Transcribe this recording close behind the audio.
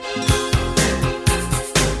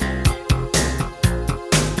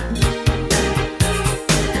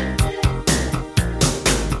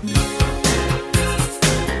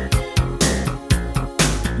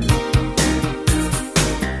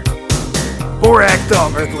Thorak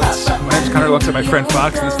Thumb, Earthlets. My name's Connor Lux and my friend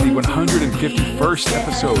Fox, and this is the 151st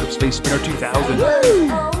episode of Space Spinner 2000.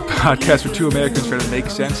 Podcast for two Americans trying to make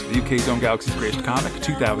sense of the UK's own galaxy's greatest comic,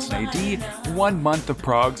 2000 AD, 1 month of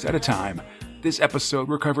progs at a time. This episode,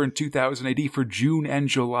 we're covering 2000 AD for June and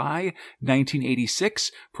July,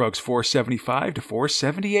 1986, progs 475 to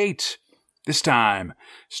 478. This time,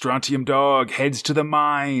 Strontium Dog heads to the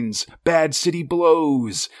mines, Bad City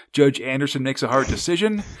blows, Judge Anderson makes a hard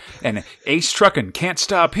decision, and Ace Truckin' can't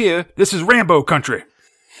stop here. This is Rambo country.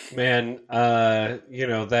 Man,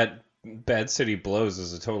 that Bad City blows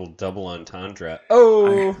is a total double entendre.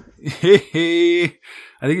 Oh! I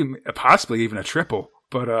think possibly even a triple,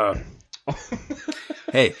 but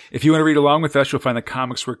hey, if you want to read along with us, you'll find the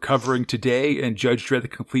comics we're covering today in Judge Dredd The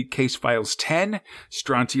Complete Case Files 10,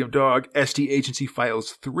 Strontium Dog SD Agency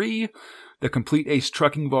Files 3, The Complete Ace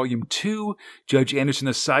Trucking Volume 2, Judge Anderson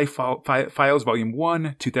The Files Volume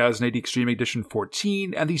 1, 2000 AD Extreme Edition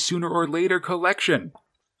 14, and the Sooner or Later collection.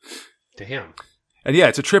 Damn. And yeah,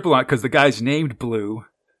 it's a triple on because the guy's named Blue.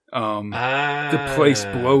 The place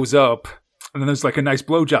blows up. And then there's like a nice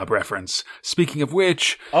blowjob reference. Speaking of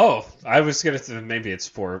which... Oh, I was going to say maybe it's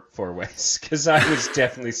four ways. Because I was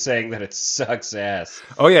definitely saying that it sucks ass.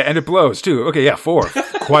 Oh yeah, and it blows too. Okay, yeah, 4.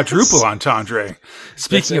 Quadruple entendre.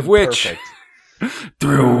 Speaking of which...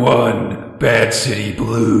 Through 1, Bad City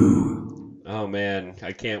Blue. Oh man,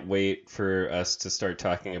 I can't wait for us to start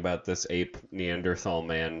talking about this ape Neanderthal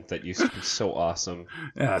man that used to be so awesome.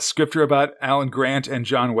 Script robot Alan Grant and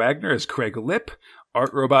John Wagner as Craig Lipp.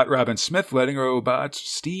 Art robot Robin Smith, letting robot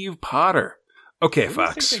Steve Potter. Okay,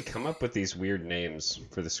 Fox. I think they come up with these weird names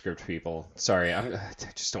for the script people. Sorry, I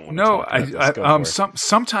just don't want No, to talk about this.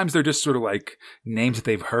 Sometimes they're just sort of like names that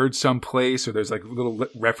they've heard someplace, or there's like little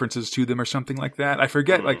references to them or something like that. I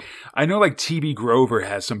forget. Like I know, like T.B. Grover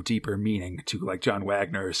has some deeper meaning to like John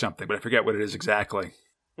Wagner or something, but I forget what it is exactly.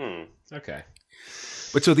 Okay.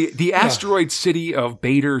 But so the asteroid city of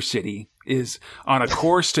Bader City is on a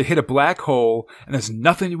course to hit a black hole, and there's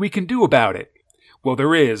nothing we can do about it. Well,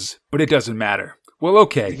 there is, but it doesn't matter. Well,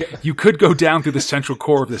 okay, you could go down through the central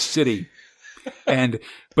core of the city,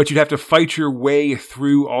 but you'd have to fight your way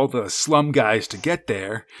through all the slum guys to get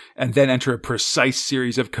there, and then enter a precise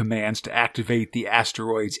series of commands to activate the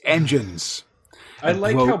asteroid's engines. I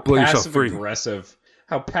like how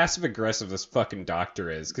passive-aggressive this fucking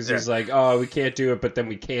doctor is. Because he's like, oh, we can't do it, but then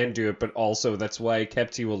we can do it. But also, that's why I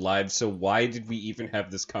kept you alive. So why did we even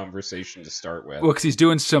have this conversation to start with? Well, because he's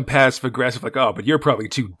doing some passive-aggressive, like, oh, but you're probably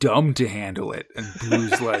too dumb to handle it. And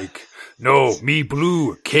Blue's like, no, me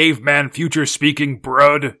Blue, caveman future-speaking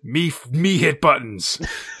brud, me hit buttons.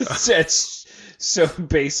 So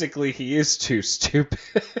basically, he is too stupid.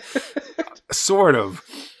 Sort of.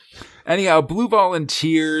 Anyhow, Blue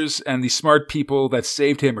volunteers, and the smart people that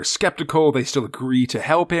saved him are skeptical. They still agree to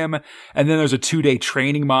help him. And then there's a 2-day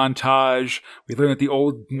training montage. We learn that the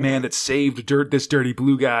old man that saved this dirty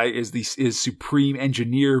blue guy is Supreme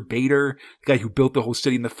Engineer Bader, the guy who built the whole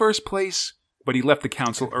city in the first place. But he left the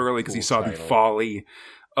council early because he saw the folly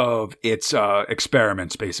of its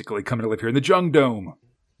experiments, basically, coming to live here in the Jung Dome.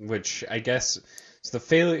 Which, I guess, is the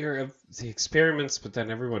failure of the experiments, but then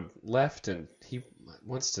everyone left, and he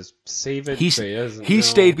wants to save it. He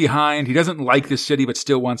stayed behind. He doesn't like the city, but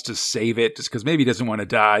still wants to save it, just because maybe he doesn't want to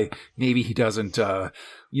die. Maybe he doesn't,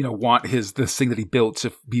 want this thing that he built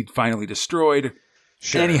to be finally destroyed.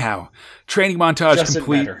 Sure. Anyhow, training montage Doesn't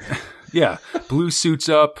complete. Matter. Yeah, Blue suits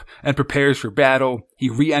up and prepares for battle. He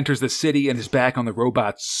re-enters the city and is back on the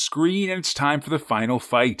robot's screen, and it's time for the final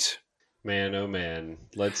fight. Man, oh man.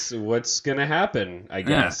 What's gonna happen, I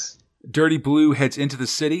guess. Dirty Blue heads into the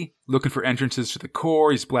city, looking for entrances to the core.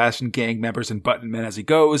 He's blasting gang members and button men as he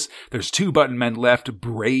goes. There's 2 button men left,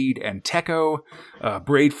 Braid and Tekko.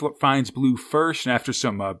 Braid finds Blue first, and after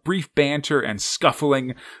some brief banter and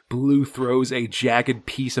scuffling, Blue throws a jagged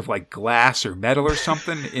piece of like glass or metal or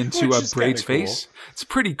something into Braid's face. It's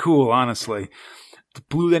pretty cool, honestly.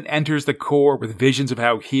 Blue then enters the core with visions of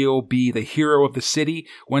how he'll be the hero of the city.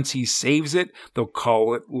 Once he saves it, they'll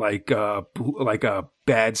call it like a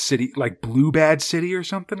bad city, like Blue Bad City or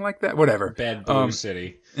something like that. Whatever. Bad Blue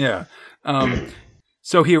City. Yeah.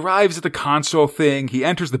 So he arrives at the console thing. He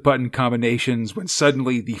enters the button combinations when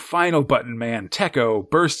suddenly the final button man, Tekko,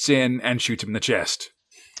 bursts in and shoots him in the chest.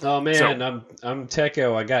 Oh man, I'm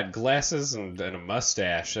Tekko. I got glasses and a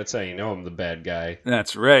mustache. That's how you know I'm the bad guy.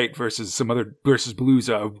 That's right. Versus Blue's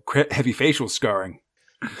heavy facial scarring.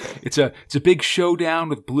 It's a big showdown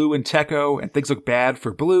with Blue and Tekko, and things look bad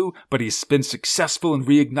for Blue, but he's been successful in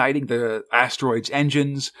reigniting the asteroid's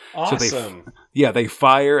engines. Awesome. So they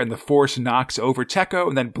fire, and the force knocks over Tekko,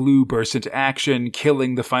 and then Blue bursts into action,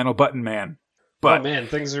 killing the final button man. But oh man,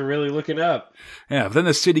 things are really looking up. yeah, then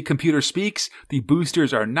the city computer speaks. The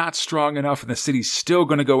boosters are not strong enough, and the city's still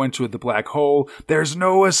going to go into the black hole. There's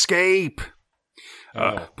no escape.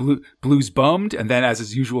 Blue's bummed, and then, as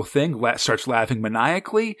his usual thing, starts laughing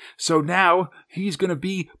maniacally. So now he's going to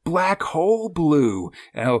be Black Hole Blue,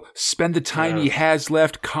 and he'll spend the time he has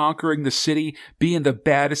left conquering the city, being the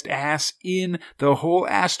baddest ass in the whole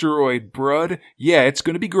asteroid, brud. Yeah, it's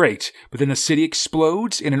going to be great. But then the city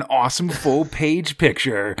explodes in an awesome full-page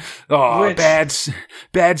picture. Oh,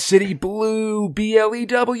 bad city blue,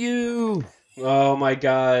 BLEW. Oh my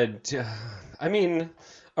god. I mean,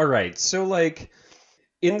 all right. So like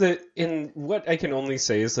in what I can only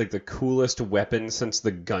say is like the coolest weapon since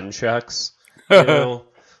the gunchucks, you know,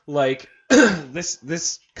 like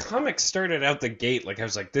this comic started out the gate like I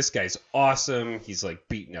was like, this guy's awesome. He's like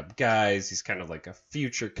beating up guys. He's kind of like a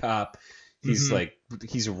future cop. He's like,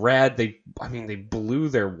 he's rad. They blew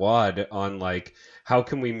their wad on like, how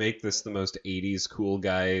can we make this the most 80s cool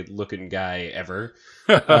guy looking guy ever?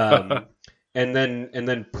 And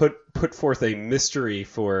then put forth a mystery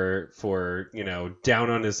for you know, down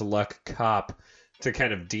on his luck cop to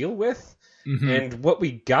kind of deal with. And what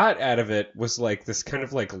we got out of it was like this kind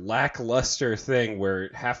of like lackluster thing where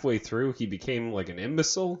halfway through he became like an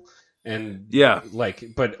imbecile, and like,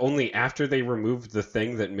 but only after they removed the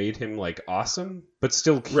thing that made him like awesome, but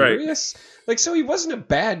still curious. Right. Like, so he wasn't a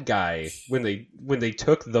bad guy when they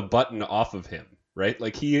took the button off of him. Right?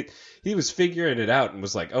 Like he was figuring it out and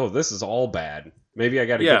was like, oh, this is all bad. Maybe I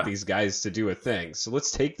got to get these guys to do a thing. So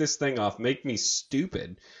let's take this thing off, make me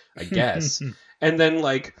stupid, I guess. And then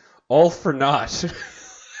like all for naught.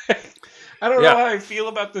 I don't know how I feel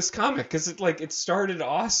about this comic because it started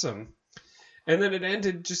awesome. And then it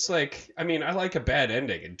ended just like, I mean, I like a bad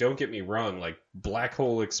ending, and don't get me wrong, like black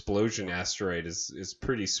hole explosion asteroid is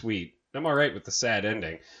pretty sweet. I'm all right with the sad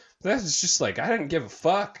ending. But that's just like, I didn't give a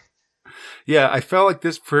fuck. Yeah, I felt like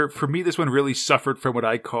this, for me, this one really suffered from what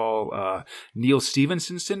I call Neil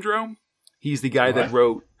Stevenson syndrome. He's the guy that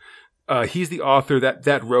wrote, he's the author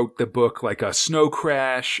that wrote the book like Snow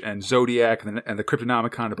Crash and Zodiac and the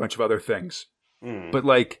Cryptonomicon, and a bunch of other things. But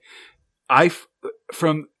like,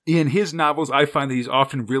 in his novels, I find that he's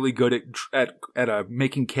often really good at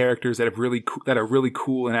making characters that are really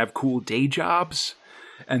cool and have cool day jobs.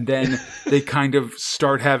 And then they kind of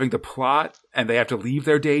start having the plot, and they have to leave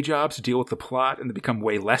their day jobs to deal with the plot, and they become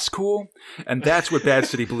way less cool. And that's what Bad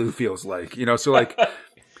City Blue feels like, you know. So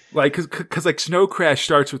because like Snow Crash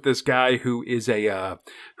starts with this guy who is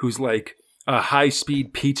who's like a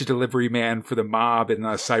high-speed pizza delivery man for the mob in a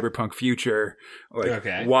cyberpunk future,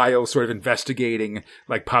 while sort of investigating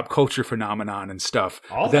like pop culture phenomenon and stuff.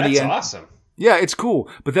 Oh, that's awesome. Yeah, it's cool.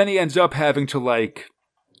 But then he ends up having to like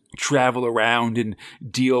travel around and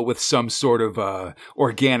deal with some sort of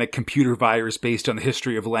organic computer virus based on the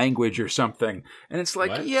history of language or something. And it's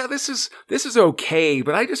like, yeah, this is okay,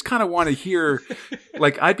 but I just kind of want to hear,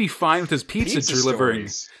 like, I'd be fine with his pizza delivering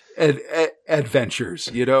adventures,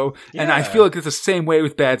 you know? Yeah. And I feel like it's the same way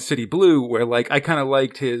with Bad City Blue, where like I kind of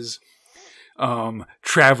liked his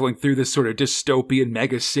traveling through this sort of dystopian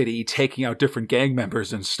mega city, taking out different gang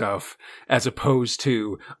members and stuff, as opposed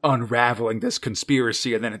to unraveling this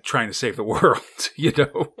conspiracy and then trying to save the world, you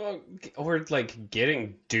know? Well, or like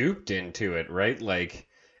getting duped into it, right? Like,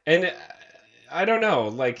 and I don't know,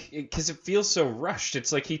 like, because it feels so rushed.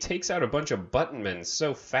 It's like he takes out a bunch of button men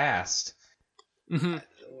so fast.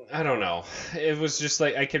 I don't know. It was just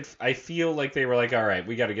like, I feel like they were like, all right,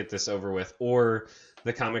 we got to get this over with, or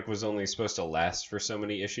the comic was only supposed to last for so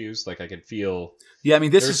many issues. Like I could feel. Yeah, I mean,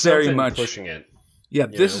 this is very much pushing it. Yeah,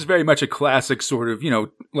 this is very much a classic sort of, you know,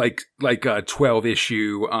 like a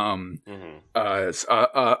 12-issue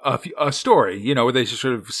a story, you know, where they just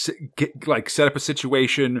sort of set up a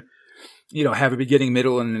situation, you know, have a beginning,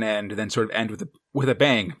 middle, and an end, and then sort of end with a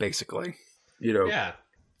bang, basically. You know. Yeah.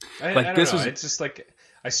 I don't know. It's just like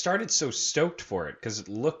I started so stoked for it because it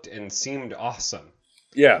looked and seemed awesome.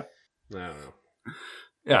 Yeah. I don't know.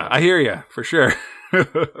 Yeah, I hear you for sure.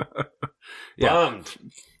 Bummed.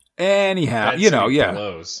 Anyhow, Bad you know, City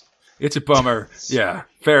blows. It's a bummer. Yeah,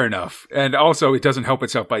 fair enough. And also, it doesn't help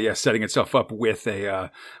itself by setting itself up with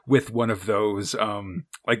with one of those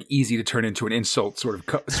like easy to turn into an insult sort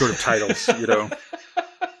of titles, you know.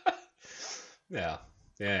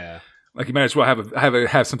 Yeah. Like you might as well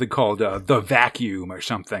have something called The Vacuum or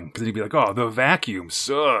something, because then you'd be like, oh, The Vacuum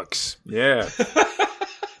sucks. Yeah.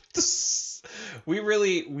 We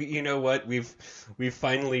you know what, we've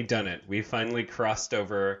finally done it. We finally crossed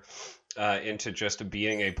over into just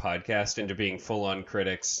being a podcast, into being full on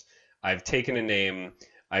critics. I've taken a name,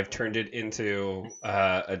 I've turned it into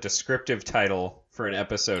a descriptive title for an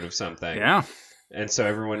episode of something. Yeah. And so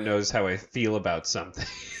everyone knows how I feel about something.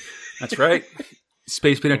 That's right.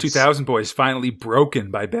 Space Banner 2000 boys finally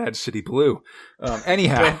broken by Bad City Blue.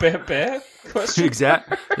 Anyhow. Bad? Question?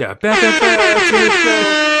 Exactly. Yeah.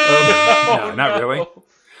 No, not really.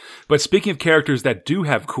 But speaking of characters that do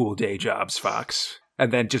have cool day jobs, Fox,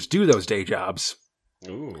 and then just do those day jobs.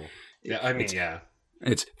 Ooh. Yeah, I mean,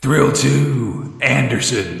 It's Thrill 2,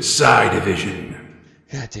 Anderson, Psi Division.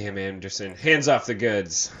 God damn, Anderson. Hands off the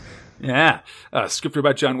goods. Yeah. Script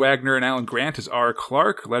robot John Wagner and Alan Grant as R.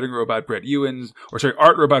 Clark, lettering robot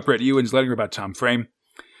Art robot Brett Ewins, lettering robot Tom Frame.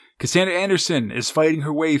 Cassandra Anderson is fighting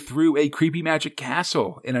her way through a creepy magic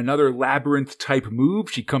castle. In another labyrinth-type move,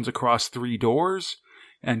 she comes across 3 doors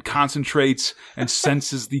and concentrates and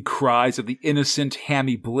senses the cries of the innocent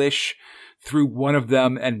Hammy Blish through one of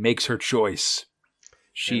them and makes her choice.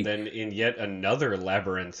 And then in yet another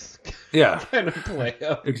labyrinth kind of play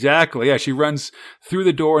up. Exactly. Yeah, she runs through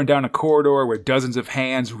the door and down a corridor where dozens of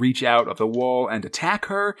hands reach out of the wall and attack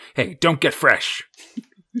her. Hey, don't get fresh.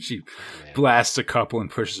 She blasts a couple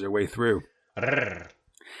and pushes her way through.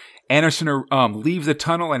 Anderson leaves the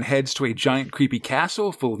tunnel and heads to a giant creepy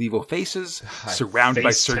castle full of evil faces, surrounded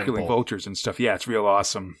by circulating vultures and stuff. Yeah, it's real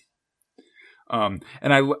awesome. And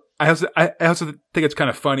I also think it's kind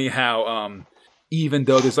of funny how even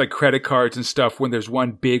though there's like credit cards and stuff, when there's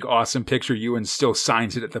one big awesome picture, Ewan still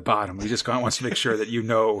signs it at the bottom. He just wants to make sure that you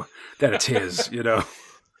know that it's his. You know.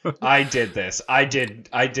 I did this. I did.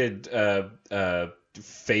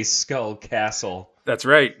 Face Skull Castle. That's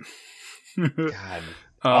right. God.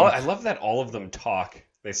 I love that all of them talk.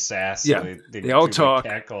 They sass. Yeah, they all talk.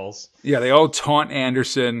 Catcalls. Yeah, they all taunt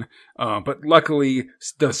Anderson. But luckily,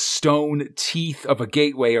 the stone teeth of a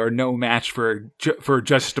gateway are no match for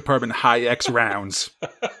Justice Department high X rounds.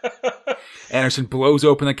 Anderson blows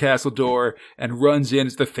open the castle door and runs in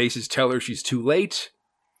as the faces tell her she's too late.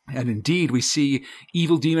 And indeed, we see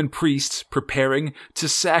evil demon priests preparing to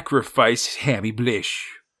sacrifice Hammy Blish.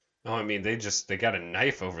 Oh, I mean, they got a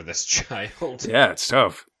knife over this child. Yeah, it's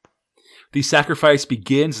tough. The sacrifice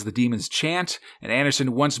begins as the demons chant, and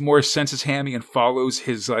Anderson once more senses Hammy and follows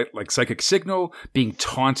his like psychic signal, being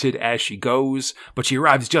taunted as she goes. But she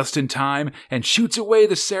arrives just in time and shoots away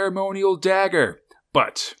the ceremonial dagger.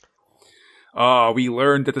 But we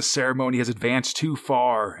learned that the ceremony has advanced too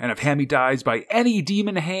far, and if Hammy dies by any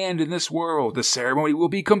demon hand in this world, the ceremony will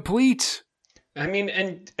be complete. I mean,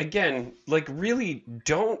 and again, like, really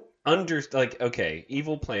don't okay,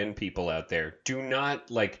 evil plan people out there, do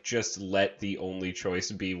not just let the only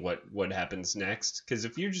choice be what happens next, because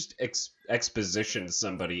if you just exposition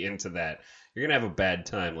somebody into that, you're gonna have a bad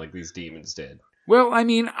time like these demons did. Well, I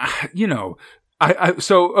mean,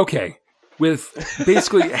 okay. With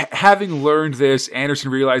basically having learned this,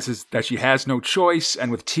 Anderson realizes that she has no choice,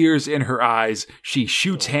 and with tears in her eyes, she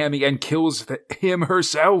shoots Hammy and kills him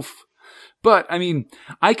herself. But, I mean,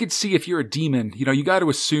 I could see if you're a demon, you got to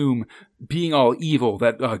assume, being all evil,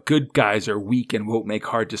 that good guys are weak and won't make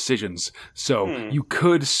hard decisions. So you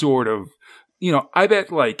could sort of, I bet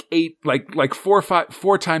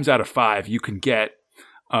four times out of 5, you can get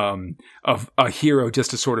a hero just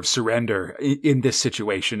to sort of surrender in this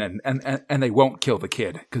situation, and they won't kill the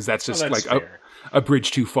kid because that's just a bridge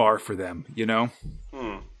too far for them,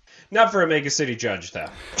 Not for a Mega City Judge, though.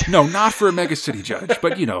 No, not for a Mega City Judge.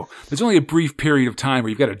 But, there's only a brief period of time where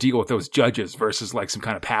you've got to deal with those judges versus some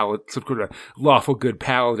kind of lawful good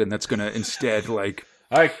paladin that's going to instead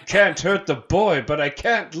I can't hurt the boy, but I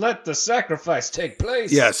can't let the sacrifice take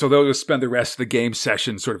place. Yeah, so they'll just spend the rest of the game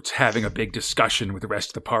session sort of having a big discussion with the rest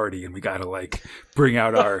of the party, and we got to bring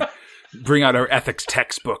out our ethics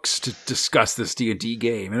textbooks to discuss this D&D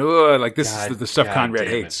game. And this is the stuff Conrad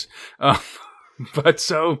hates. But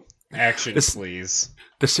so action, please.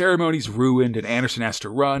 The ceremony's ruined, and Anderson has to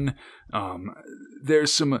run.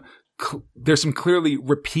 There's some clearly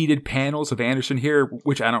repeated panels of Anderson here,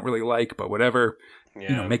 which I don't really like, but whatever.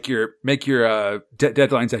 Yeah. Make your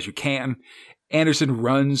deadlines as you can. Anderson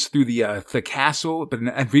runs through the castle,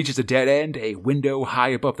 and reaches a dead end, a window high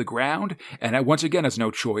above the ground, and once again has no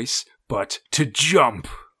choice but to jump.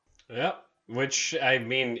 Yep. Which, I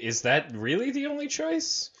mean, is that really the only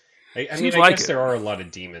choice? I guess there are a lot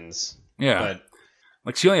of demons. Yeah.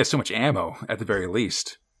 But she only has so much ammo, at the very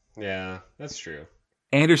least. Yeah, that's true.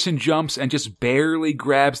 Anderson jumps and just barely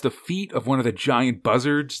grabs the feet of one of the giant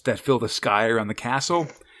buzzards that fill the sky around the castle.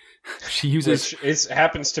 She uses... Which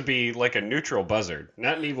happens to be like a neutral buzzard,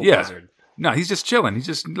 not an evil buzzard. No, he's just chilling. He's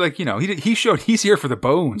just he showed he's here for the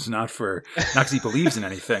bones, not because he believes in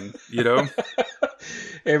anything,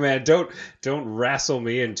 Hey man, don't wrestle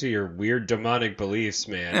me into your weird demonic beliefs,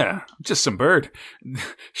 man. Yeah, just some bird.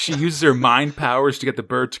 She uses her mind powers to get the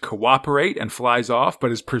bird to cooperate and flies off,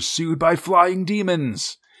 but is pursued by flying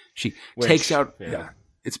demons. She takes out... Yeah,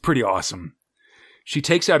 it's pretty awesome. She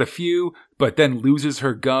takes out a few, but then loses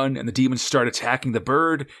her gun, and the demons start attacking the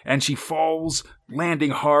bird, and she falls,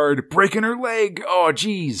 landing hard, breaking her leg. Oh,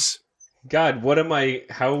 jeez. God,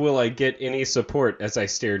 how will I get any support as I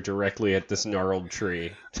stare directly at this gnarled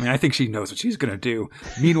tree? I mean, I think she knows what she's going to do.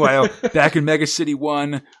 Meanwhile, back in Mega City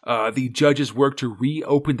 1, the judges work to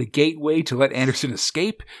reopen the gateway to let Anderson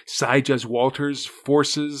escape. Side Judge Walters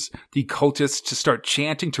forces the cultists to start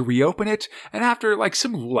chanting to reopen it. And after,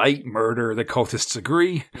 some light murder, the cultists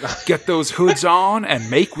agree. Get those hoods on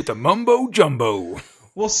and make with the mumbo jumbo.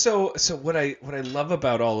 Well, so what I love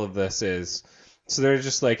about all of this is... So they're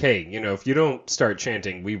just like, hey, if you don't start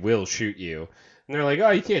chanting, we will shoot you. And they're like, oh,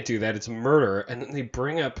 you can't do that. It's murder. And then they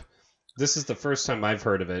bring up, this is the first time I've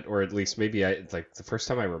heard of it, or at least maybe the first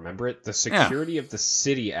time I remember it. The Security of the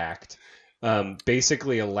City Act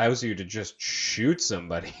basically allows you to just shoot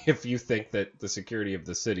somebody if you think that the security of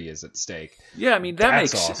the city is at stake. Yeah, I mean,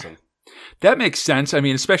 that's awesome. That makes sense. I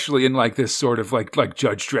mean, especially in this sort of like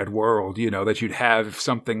Judge Dredd world, that you'd have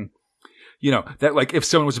something... that if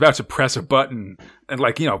someone was about to press a button and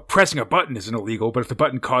pressing a button isn't illegal, but if the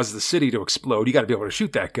button causes the city to explode, you got to be able to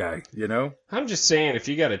shoot that guy, I'm just saying, if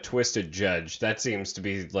you got a twisted judge, that seems to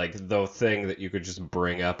be the thing that you could just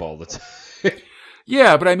bring up all the time.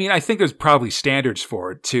 Yeah, but I mean, I think there's probably standards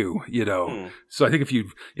for it too, So I think if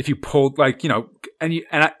you pulled and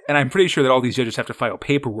I'm pretty sure that all these judges have to file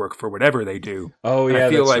paperwork for whatever they do. Oh yeah,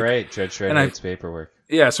 that's right. Judge Dredd hates paperwork.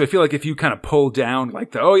 Yeah, so I feel like if you kind of pull down vital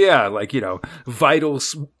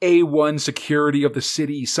A1 security of the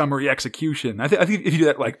city summary execution, I think if you do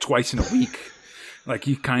that twice in a week,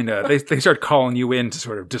 you kind of they start calling you in to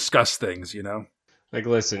sort of discuss things,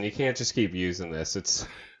 listen, you can't just keep using this.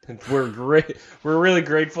 We're great. We're really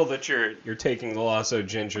grateful that you're taking the law so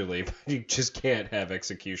gingerly, but you just can't have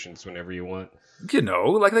executions whenever you want.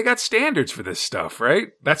 They got standards for this stuff, right?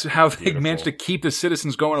 That's how they manage to keep the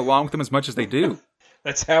citizens going along with them as much as they do.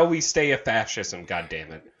 That's how we stay a fascism,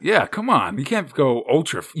 goddammit. Yeah, come on. You can't go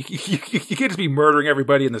ultra... You can't just be murdering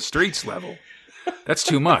everybody in the streets level. That's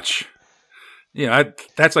too much.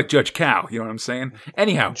 That's like Judge Cow, you know what I'm saying?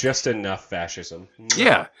 Anyhow. Just enough fascism.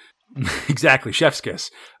 Yeah. Exactly, chef's kiss.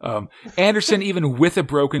 Anderson, even with a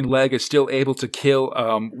broken leg, is still able to kill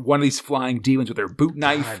one of these flying demons with her boot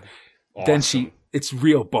knife. God, awesome. Then it's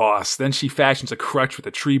real boss. Then she fashions a crutch with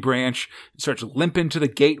a tree branch and starts limping to the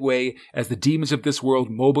gateway as the demons of this world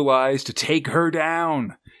mobilize to take her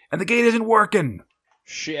down. And the gate isn't working.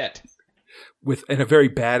 Shit. In a very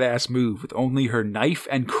badass move, with only her knife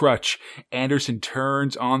and crutch, Anderson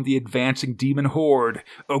turns on the advancing demon horde.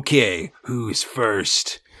 Okay, who's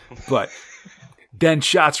first? But then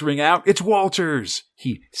shots ring out. It's Walters.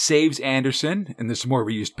 He saves Anderson, and there's some more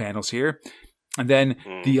reused panels here. And then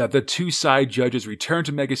the two side judges return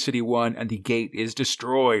to Mega City 1, and the gate is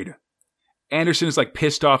destroyed. Anderson is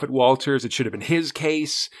pissed off at Walters. It should have been his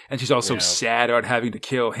case, and she's also sad about having to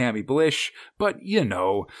kill Hammy Blish. But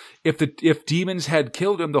if demons had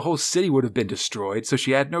killed him, the whole city would have been destroyed. So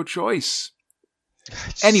she had no choice.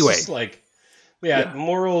 Anyway.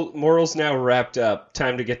 Morals now wrapped up.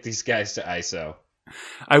 Time to get these guys to ISO.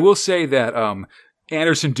 I will say that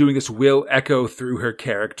Anderson doing this will echo through her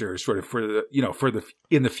character, sort of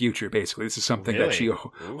in the future. Basically, this is something that she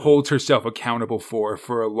holds herself accountable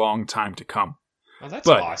for a long time to come. Oh, that's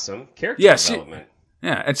awesome. Character development.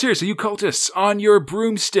 Yeah, and seriously, you cultists, on your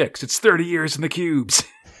broomsticks. It's 30 years in the cubes.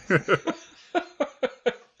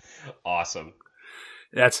 Awesome.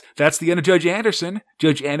 That's the end of Judge Anderson.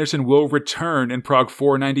 Judge Anderson will return in Prague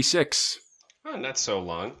 496. Oh, not so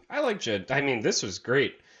long. I like Judge. I mean, this was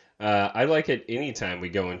great. I like it anytime we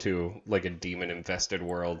go into a demon-infested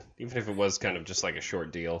world, even if it was kind of just a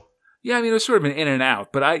short deal. Yeah, I mean, it was sort of an in and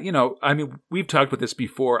out, but we've talked about this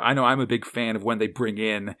before. I know I'm a big fan of when they bring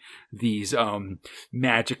in these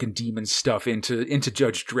magic and demon stuff into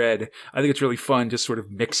Judge Dredd. I think it's really fun just sort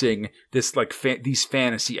of mixing this these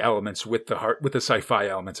fantasy elements with the sci-fi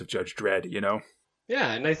elements of Judge Dredd,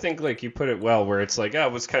 Yeah, and I think you put it well, where it's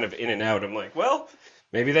it was kind of in and out. I'm like, well,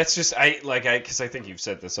 maybe that's just because I think you've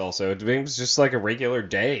said this also. It was just a regular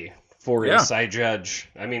day for a side judge.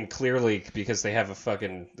 I mean, clearly because they have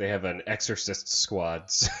an exorcist squad.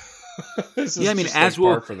 This is as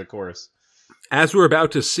well for the course. as we're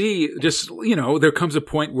about to see, just, there comes a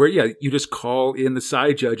point where, you just call in the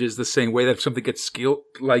side judges the same way that if something gets skilled,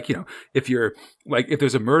 like, if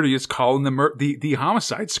there's a murder, you just call in the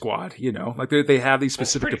homicide squad, like they have these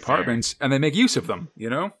specific departments and they make use of them,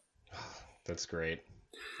 That's great.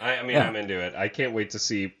 I mean, I'm into it. I can't wait to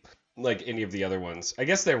see like any of the other ones. I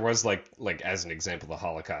guess there was like as an example, the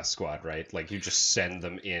Holocaust Squad, right? Like you just send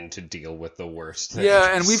them in to deal with the worst things.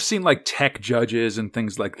 Yeah, and we've seen like tech judges and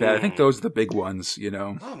things like that. I think those are the big ones,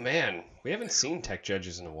 Oh man, we haven't seen tech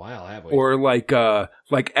judges in a while, have we? Or like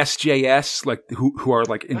SJS, like who are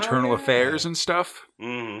like internal affairs and stuff.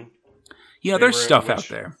 Mm-hmm. There's stuff out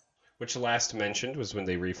there. Which last mentioned was when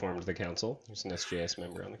they reformed the council. There's an SJS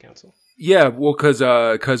member on the council. Yeah, well,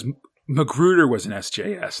 because Magruder was an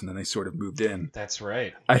SJS, and then they sort of moved in. That's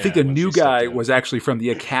right. I think the new guy was actually from the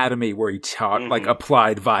academy where he taught like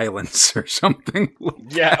applied violence or something.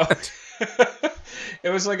 It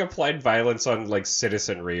was like applied violence on like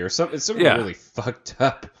citizenry or something. It's something really fucked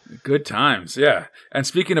up. Good times, yeah. And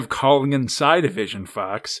speaking of calling in side division,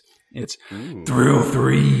 Fox, it's Thrill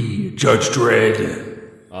 3, Judge Dredd.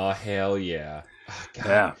 Oh, hell yeah. Oh, God.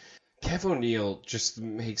 Yeah. Kev O'Neill just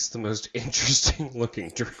makes the most interesting looking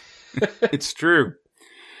It's true.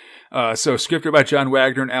 So scripted by John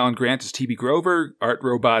Wagner and Alan Grant as T.B. Grover, art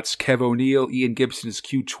robots Kev O'Neill, Ian Gibson as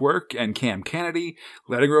Q Twerk, and Cam Kennedy,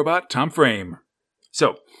 letting robot Tom Frame.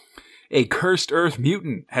 So, a cursed Earth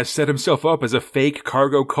mutant has set himself up as a fake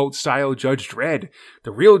cargo cult-style Judge Dredd.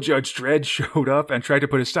 The real Judge Dredd showed up and tried to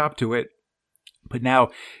put a stop to it. But now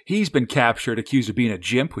he's been captured, accused of being a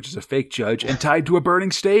jimp, which is a fake judge, and tied to a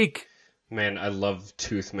burning stake. Man, I love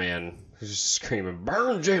Tooth Man. He's just screaming,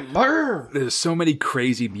 "Burn, Jimp, burn!" There's so many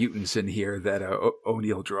crazy mutants in here that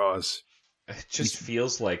O'Neill draws. It just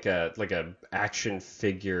feels like a action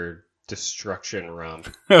figure destruction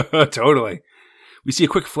romp. Totally. We see a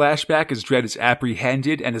quick flashback as Dredd is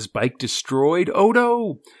apprehended and his bike destroyed. Oh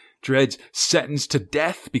no! Dredd's sentenced to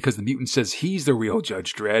death because the mutant says he's the real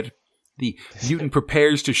Judge Dredd. The mutant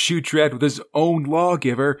prepares to shoot Dredd with his own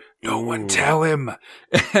lawgiver. No one tell him.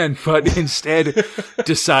 But instead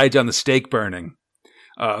decides on the stake burning.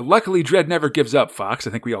 Luckily, Dredd never gives up, Fox.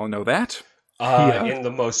 I think we all know that. In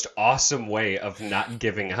the most awesome way of not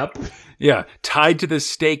giving up. Yeah, tied to the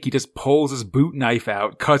stake, he just pulls his boot knife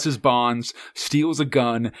out, cuts his bonds, steals a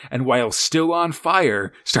gun, and while still on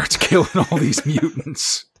fire, starts killing all these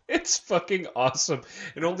mutants. It's fucking awesome.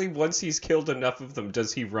 And only once he's killed enough of them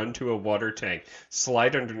does he run to a water tank,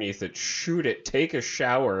 slide underneath it, shoot it, take a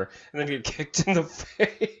shower, and then get kicked in the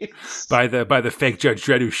face. By the fake Judge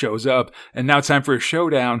Dredd who shows up. And now it's time for a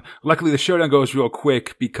showdown. Luckily the showdown goes real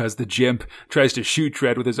quick because the Jimp tries to shoot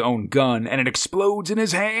Dredd with his own gun and it explodes in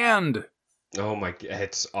his hand. Oh my,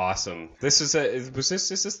 it's awesome. Is this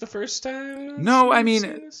the first time? No, I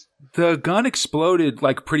mean, the gun exploded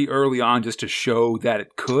like pretty early on just to show that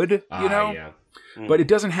it could, know? Yeah. But it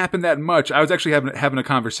doesn't happen that much. I was actually having a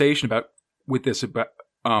conversation about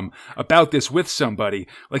this with somebody.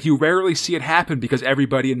 Like, you rarely see it happen because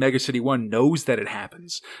everybody in Mega City 1 knows that it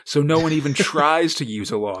happens. So no one even tries to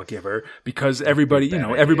use a lawgiver because everybody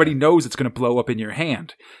knows it's going to blow up in your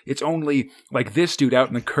hand. It's only like this dude out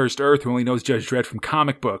in the cursed earth who only knows Judge Dredd from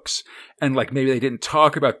comic books. And like maybe they didn't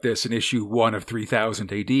talk about this in issue 1 of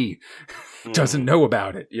 3000 AD. Doesn't know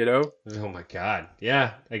about it, Oh my God.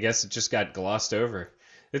 Yeah. I guess it just got glossed over.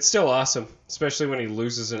 It's still awesome, especially when he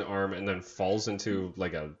loses an arm and then falls into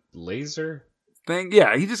like a laser thing.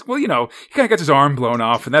 Yeah, he just he kind of gets his arm blown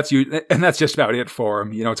off, and that's just about it for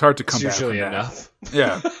him. It's hard to come back from that. Usually enough.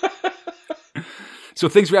 Yeah. So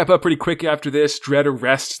things wrap up pretty quick after this. Dredd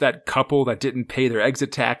arrests that couple that didn't pay their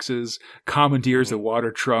exit taxes, commandeers the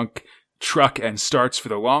water truck, and starts for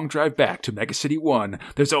the long drive back to Mega City 1.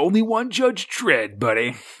 There's only one Judge Dredd,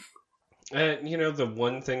 buddy. The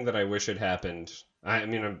one thing that I wish had happened. I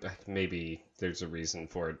mean, maybe there's a reason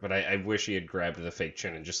for it, but I wish he had grabbed the fake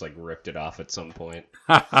chin and just like ripped it off at some point,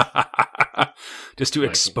 just to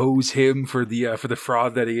expose him for the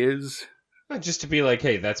fraud that he is. Just to be like,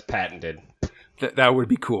 hey, that's patented. That would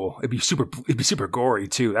be cool. It'd be super gory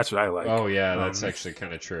too. That's what I like. Oh yeah, that's actually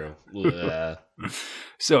kind of true.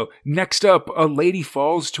 So next up, a lady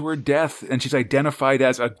falls to her death, and she's identified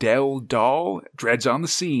as Adele Dahl. Dredd's on the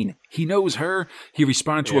scene. He knows her. He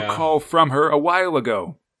responded to a call from her a while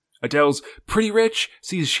ago. Adele's pretty rich,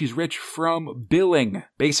 sees she's rich from billing,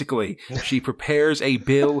 basically. She prepares a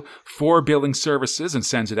bill for billing services and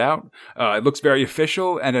sends it out. It looks very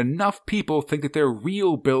official, and enough people think that they're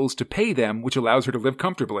real bills to pay them, which allows her to live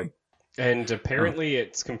comfortably. And apparently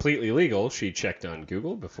it's completely legal. She checked on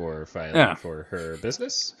Google before filing for her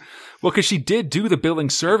business. Well, because she did do the billing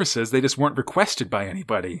services. They just weren't requested by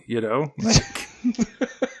anybody, you know? Like,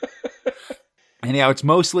 anyhow, it's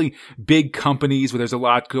mostly big companies where there's a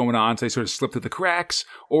lot going on, so they sort of slip through the cracks.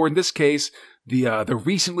 Or in this case, the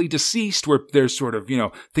recently deceased, where there's sort of, you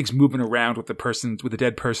know, things moving around with the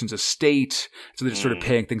dead person's estate. So they're just sort of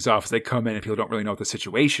paying things off as they come in and people don't really know what the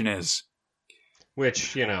situation is.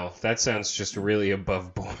 Which, you know, that sounds just really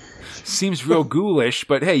above board. Seems real ghoulish,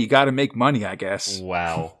 but hey, you got to make money, I guess.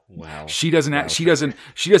 Wow. She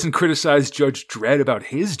doesn't criticize Judge Dredd about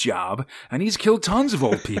his job, and he's killed tons of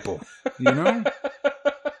old people, you know?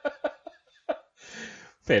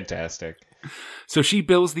 Fantastic. So she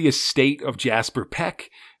bills the estate of Jasper Peck,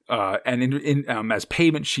 and as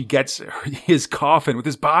payment, she gets his coffin with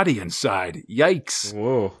his body inside. Yikes.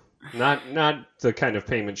 Whoa. Not the kind of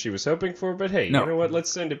payment she was hoping for, but hey, no. You know what?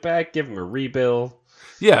 Let's send it back, give him a rebill.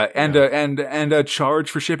 Yeah, and a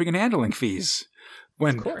charge for shipping and handling fees.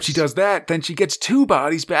 When she does that, then she gets 2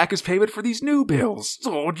 bodies back as payment for these new bills.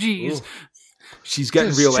 Oh, jeez. She's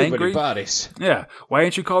getting real angry. Too many bodies. Yeah. Why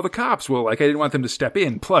didn't you call the cops? Well, I didn't want them to step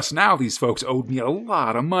in. Plus, now these folks owed me a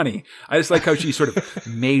lot of money. I just like how she sort of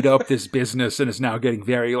made up this business and is now getting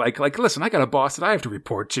very like, listen, I got a boss that I have to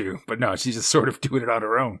report to. But no, she's just sort of doing it on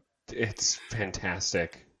her own. It's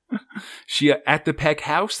fantastic. At the Peck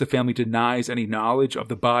house, the family denies any knowledge of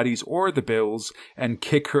the bodies or the bills and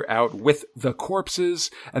kick her out with the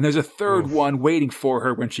corpses. And there's a third one waiting for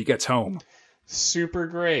her when she gets home. Super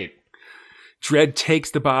great. Dredd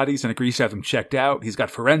takes the bodies and agrees to have them checked out. He's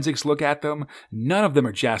got forensics look at them. None of them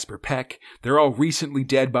are Jasper Peck. They're all recently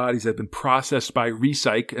dead bodies that have been processed by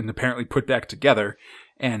Recyc and apparently put back together.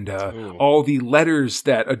 And all the letters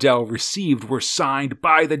that Adele received were signed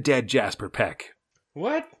by the dead Jasper Peck.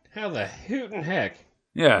 What? How the hootin' heck?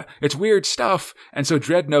 Yeah, it's weird stuff. And so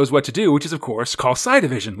Dredd knows what to do, which is, of course, call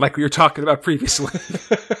Psi-Division, like we were talking about previously.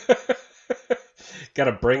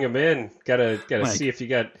 Gotta bring him in. Gotta see if you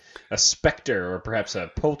got a specter or perhaps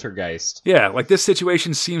a poltergeist. Yeah, like this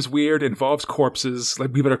situation seems weird, involves corpses.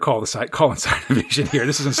 Like we better call Psi-Division here.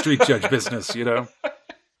 This isn't street judge business, you know?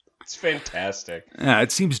 It's fantastic.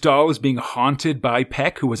 It seems Dahl is being haunted by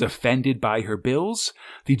Peck, who was offended by her bills.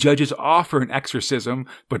 The judges offer an exorcism,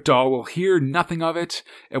 but Dahl will hear nothing of it.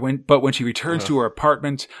 But when she returns to her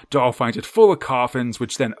apartment, Dahl finds it full of coffins,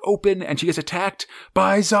 which then open, and she gets attacked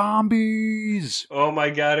by zombies. Oh my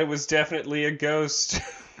god, it was definitely a ghost.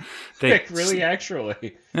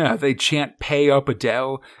 Actually. Yeah, they chant "Pay up,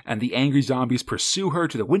 Adele," and the angry zombies pursue her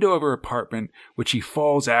to the window of her apartment, which she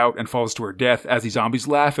falls out and falls to her death as the zombies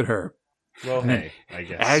laugh at her. Well, hey, I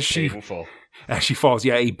guess paid in full. As she falls,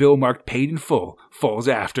 a bill marked "Paid in Full" falls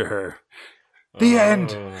after her. The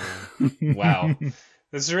end. Wow,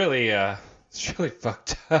 this is really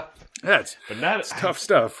fucked up. It's tough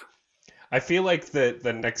stuff. I feel like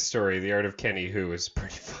the next story, "The Art of Kenny Who," is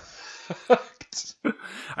pretty fucked.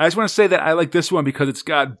 I just want to say that I like this one because it's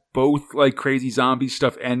got both like crazy zombie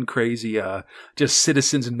stuff and crazy just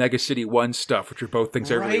Citizens and Mega City 1 stuff, which are both things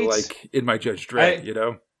I really like in my Judge Dredd, you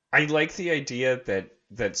know? I like the idea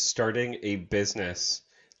that starting a business,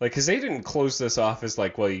 like, because they didn't close this off as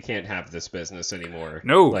like, well, you can't have this business anymore.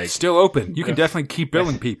 No, like, still open. You can definitely keep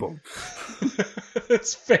billing people.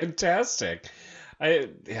 It's fantastic. I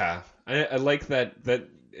like that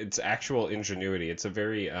it's actual ingenuity. It's a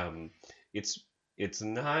very it's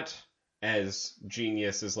not as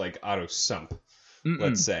genius as like Otto Sump,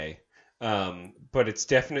 let's say. But it's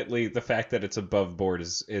definitely, the fact that it's above board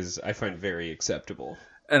is I find very acceptable.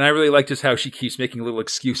 And I really like just how she keeps making little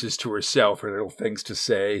excuses to herself or little things to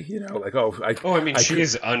say, you know, like, she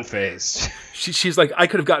is unfazed. She's like, I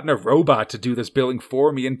could have gotten a robot to do this billing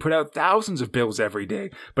for me and put out thousands of bills every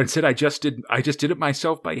day. But instead I just did it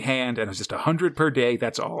myself by hand, and it was just 100 per day.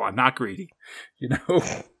 That's all. I'm not greedy, you know?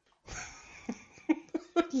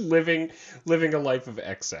 living a life of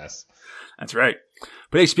excess. That's right.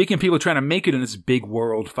 But hey, speaking of people trying to make it in this big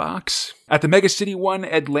world, Fox, at the Mega City 1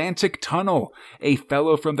 Atlantic Tunnel, a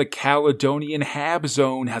fellow from the Caledonian Hab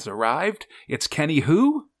Zone has arrived. It's Kenny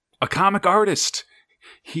Who? A comic artist.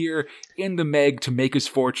 Here in the Meg to make his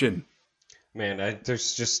fortune. Man,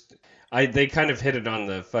 they kind of hit it on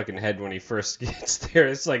the fucking head when he first gets there.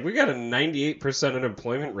 It's like, we got a 98%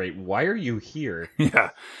 unemployment rate. Why are you here? Yeah.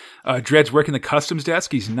 Dredd's working the customs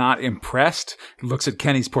desk. He's not impressed. He looks at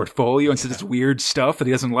Kenny's portfolio and says it's weird stuff that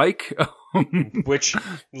he doesn't like. Which,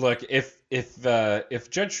 look, if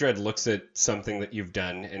Judge Dredd looks at something that you've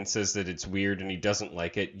done and says that it's weird and he doesn't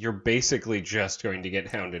like it, you're basically just going to get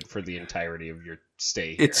hounded for the entirety of your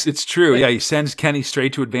stay here. It's true. Yeah, he sends Kenny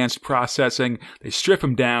straight to advanced processing. They strip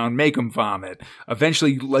him down, make him vomit.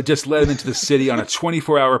 Eventually, just let him into the city on a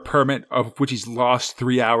 24-hour permit, of which he's lost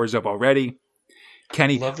 3 hours of already.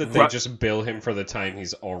 Kenny, love that they just bill him for the time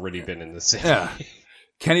he's already been in the city. Yeah.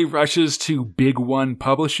 Kenny rushes to Big One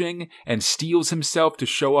Publishing and steals himself to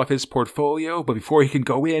show off his portfolio, but before he can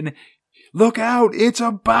go in, look out, it's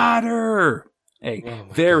a botter! A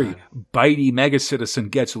very bitey mega citizen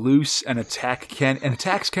gets loose and attacks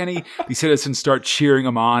Kenny. The citizens start cheering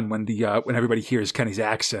him on when everybody hears Kenny's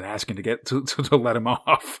accent, asking to let him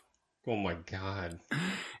off. Oh my god.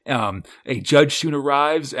 A judge soon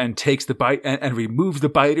arrives and takes the bite and removes the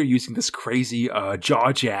biter using this crazy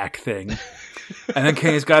jaw jack thing. And then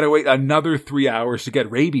Kenny's got to wait another 3 hours to get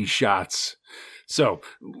rabies shots. So,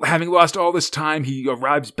 having lost all this time, he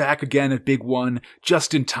arrives back again at Big One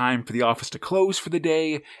just in time for the office to close for the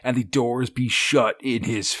day and the doors be shut in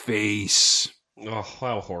his face. Oh,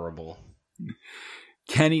 how horrible.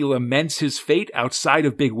 Kenny laments his fate outside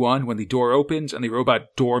of Big One when the door opens and the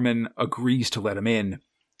robot doorman agrees to let him in.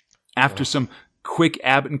 After some quick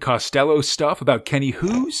Abbott and Costello stuff about Kenny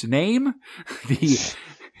Who's name, the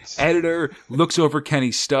editor looks over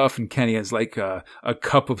Kenny's stuff, and Kenny has like a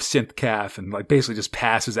cup of synth calf and like basically just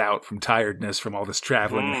passes out from tiredness from all this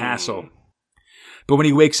traveling and hassle. But when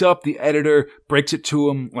he wakes up, the editor breaks it to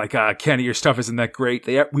him like, Kenny, your stuff isn't that great.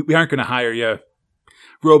 We aren't going to hire you.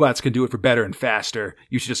 Robots can do it for better and faster.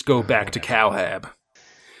 You should just go back to CalHab.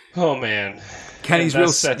 Oh, man. Kenny's real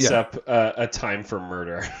sets up a time for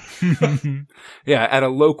murder. Yeah, at a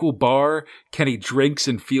local bar, Kenny drinks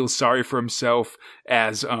and feels sorry for himself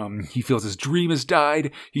as he feels his dream has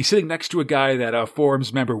died. He's sitting next to a guy that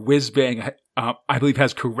forums member Whizbang, I believe,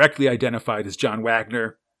 has correctly identified as John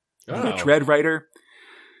Wagner, the Dread writer.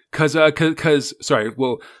 Because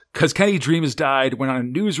Kenny's dream has died, when on a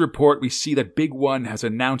news report we see that Big One has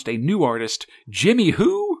announced a new artist, Jimmy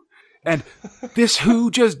Who? And this Who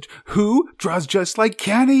draws just like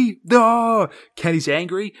Kenny. Oh, Kenny's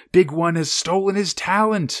angry. Big One has stolen his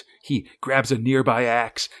talent. He grabs a nearby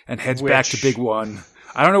axe and heads back to Big One.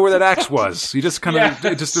 I don't know where that axe was. He just kind of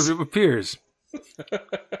it just appears.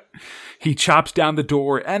 He chops down the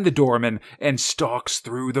door and the doorman and stalks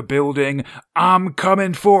through the building. I'm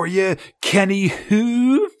coming for you, Kenny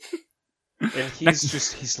Who? And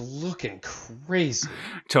he's looking crazy.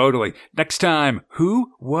 Totally. Next time,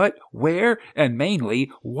 who, what, where, and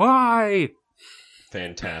mainly, why?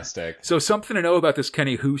 Fantastic. So something to know about this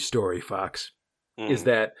Kenny Who story, Fox, is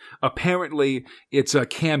that apparently it's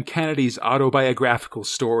Cam Kennedy's autobiographical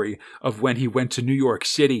story of when he went to New York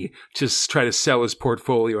City to try to sell his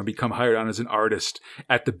portfolio and become hired on as an artist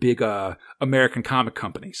at the big American comic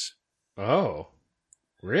companies. Oh,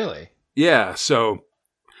 really? Yeah, so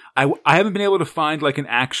I haven't been able to find like an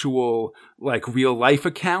actual like real life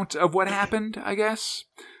account of what happened, I guess.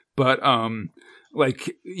 But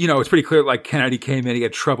like, you know, it's pretty clear like Kennedy came in, he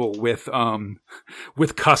had trouble with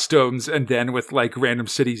customs and then with like random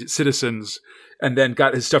citizens, and then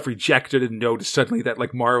got his stuff rejected and noticed suddenly that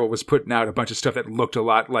like Marvel was putting out a bunch of stuff that looked a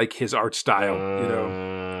lot like his art style, you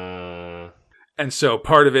know. And so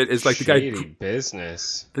part of it is like the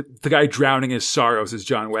guy drowning his sorrows is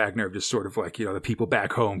John Wagner, just sort of like, you know, the people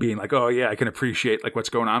back home being like, oh yeah, I can appreciate like what's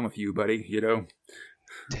going on with you, buddy, you know.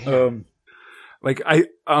 Damn. Like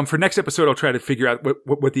for next episode, I'll try to figure out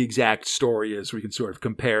what the exact story is. We can sort of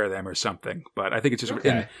compare them or something. But I think it's just,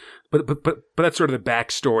 but that's sort of the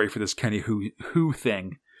backstory for this Kenny Who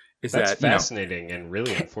thing. That's fascinating and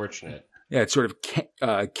really unfortunate. Yeah, it's sort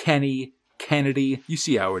of Kenny Kennedy. You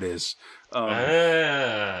see how it is.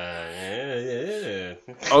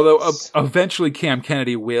 Although eventually Cam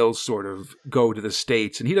Kennedy will sort of go to the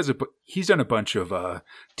States, and he's done a bunch of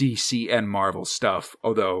DC and Marvel stuff.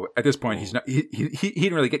 Although at this point he's not, he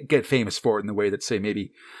didn't really get famous for it in the way that say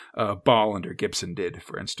maybe Bolland or Gibson did,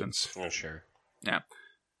 for instance. Oh sure. Yeah.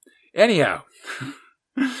 Anyhow,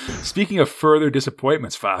 speaking of further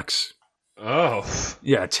disappointments, Fox. Oh.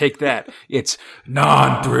 Yeah, take that. It's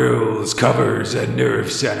non-thrills, covers, and nerve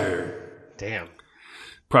center. Damn.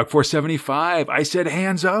 Prog 475, I said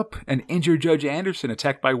hands up, and injured Judge Anderson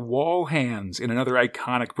attacked by wall hands in another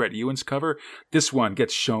iconic Brett Ewins cover. This one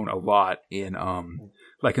gets shown a lot in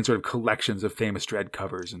like in sort of collections of famous Dredd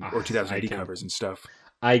covers or 2000 AD covers and stuff.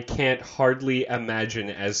 I can't hardly imagine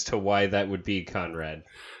as to why that would be, Conrad.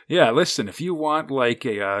 Yeah, listen, if you want like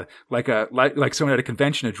someone at a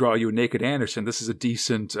convention to draw you a naked Anderson, this is a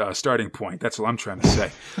decent starting point. That's all I'm trying to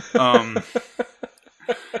say.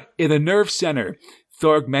 In the Nerve Center,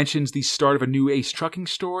 Tharg mentions the start of a new Ace Trucking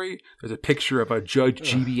story. There's a picture of a Judge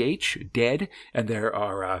GBH dead, and there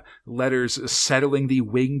are letters settling the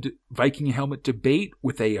winged Viking helmet debate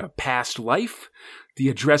with a past life. The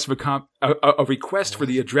address of a request for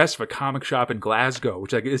the address of a comic shop in Glasgow,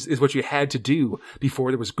 which is what you had to do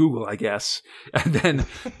before there was Google, I guess. And then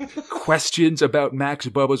questions about Max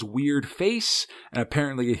Bubba's weird face, and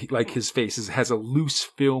apparently, like, his face has a loose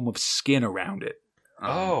film of skin around it.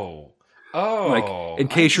 Like, in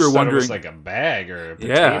case you were wondering, it was like a bag or a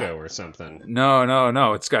potato or something.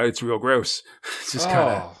 No. It's real gross. It's just kind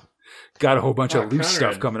of got a whole bunch of loose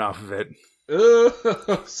stuff coming off of it.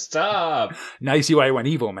 Oh, stop! Now you see why I went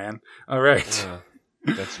evil, man. All right.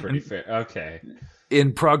 That's pretty fair. Okay.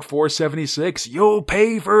 In Prague 476, you'll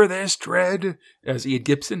pay for this, Dredd, as Ian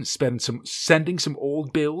Gibson sending some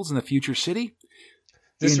old bills in the future city.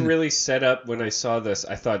 This really set up, when I saw this,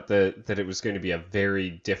 I thought that it was going to be a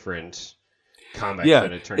very different comic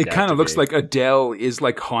than it turned out. It kind of looks like Adele is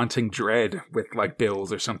like haunting Dredd with like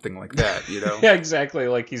bills or something like that, you know? Yeah, exactly.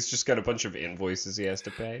 Like he's just got a bunch of invoices he has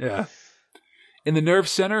to pay. Yeah. In the Nerve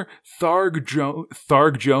Center, Tharg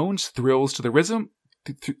Jones thrills to the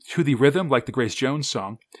rhythm, like the Grace Jones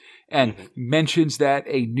song, and mentions that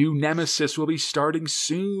a new nemesis will be starting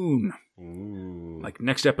soon. Ooh. Like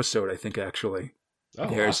next episode, I think, actually. Oh,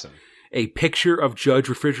 There's awesome. a picture of Judge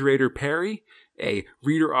Refrigerator Perry. A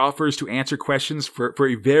reader offers to answer questions for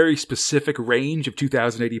a very specific range of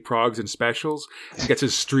 2080 progs and specials, and gets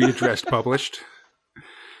his street address published.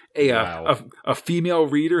 A female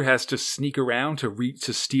reader has to sneak around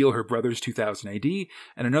to steal her brother's 2000 AD,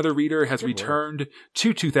 and another reader has returned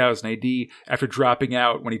to 2000 AD after dropping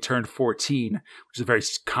out when he turned 14, which is a very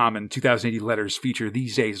common 2000 AD letters feature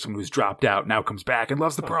these days. Someone who's dropped out now comes back and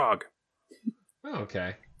loves the prog. Oh,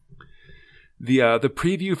 okay. The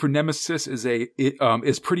preview for Nemesis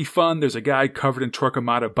is pretty fun. There's a guy covered in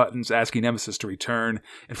Torquemada buttons asking Nemesis to return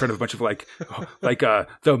in front of a bunch of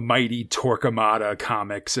the mighty Torquemada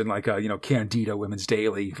comics and Candida Women's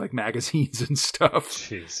Daily magazines and stuff.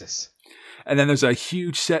 Jesus. And then there's a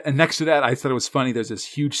huge set, and next to that, I thought it was funny. There's this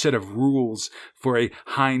huge set of rules for a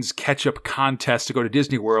Heinz ketchup contest to go to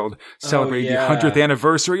Disney World, celebrating the 100th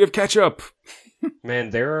anniversary of ketchup. Man,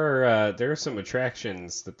 there are some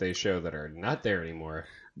attractions that they show that are not there anymore.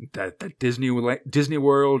 That Disney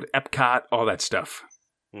World, Epcot, all that stuff.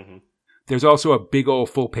 Mm-hmm. There's also a big old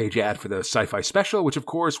full-page ad for the Sci-Fi Special, which of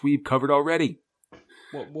course we've covered already.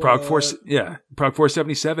 What? Prague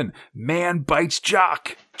 477. Man bites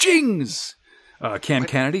jock. Jings. Cam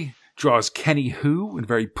Kennedy draws Kenny Who in a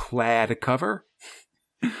very plaid cover.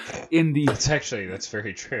 That's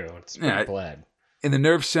very true. It's very plaid. In the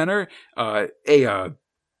Nerve Center, a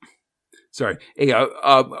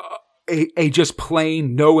just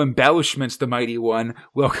plain no embellishments, the Mighty One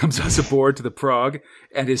welcomes us aboard to the Prague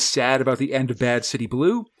and is sad about the end of Bad City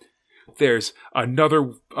Blue. There's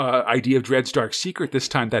another idea of Dredd's dark secret, this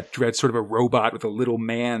time that Dredd's sort of a robot with a little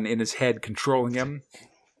man in his head controlling him.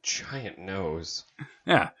 Giant nose.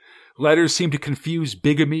 Yeah. Letters seem to confuse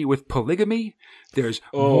bigamy with polygamy. There's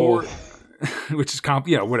more... which is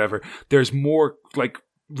whatever. There's more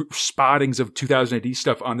spottings of 2000 AD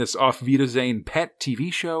stuff on this Auf Wiedersehen Pet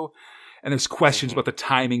TV show, and there's questions about the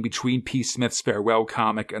timing between P. Smith's farewell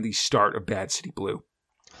comic and the start of Bad City Blue.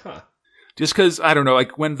 Huh. Just because I don't know,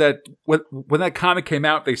 when that comic came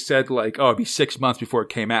out, they said it'd be 6 months before it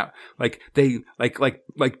came out.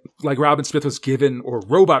 Robin Smith was given, or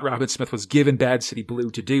Robot Robin Smith was given Bad City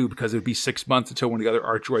Blue to do because it would be 6 months until one of the other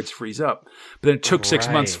art droids frees up. But then it took 6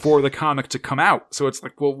 months for the comic to come out. So it's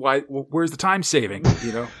why? Where's the time saving?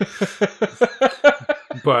 You know.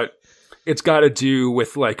 But it's got to do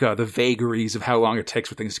with the vagaries of how long it takes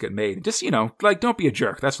for things to get made. Just don't be a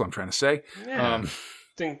jerk. That's what I'm trying to say. Yeah.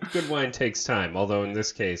 I think good wine takes time, although in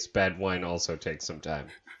this case, bad wine also takes some time.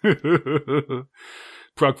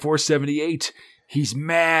 Prague 478. He's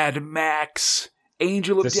Mad Max.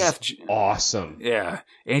 Angel of Death. Is awesome. Yeah.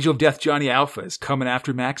 Angel of Death Johnny Alpha is coming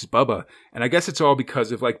after Max Bubba. And I guess it's all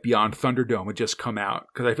because of Beyond Thunderdome had just come out.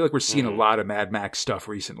 Because I feel like we're seeing a lot of Mad Max stuff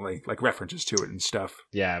recently, references to it and stuff.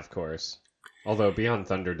 Yeah, of course. Although Beyond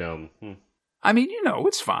Thunderdome. I mean,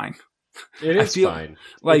 it's fine. It is fine.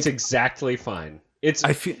 It's exactly fine.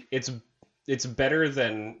 It's better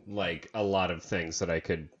than a lot of things that I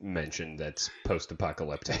could mention that's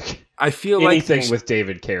post-apocalyptic. I feel anything with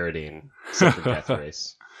David Carradine, except for Death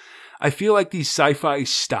Race. I feel like the sci-fi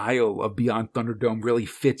style of Beyond Thunderdome really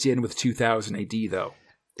fits in with 2000 AD, though.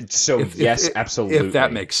 So absolutely. If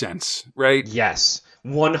that makes sense, right? Yes,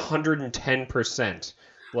 110%.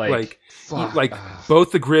 Fuck. Like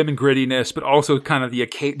both the grim and grittiness, but also kind of the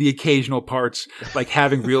occasional parts, like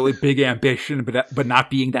having really big ambition, but not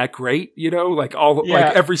being that great, like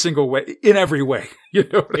like every single way, in every way,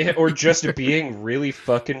 or just being really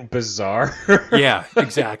fucking bizarre. Yeah,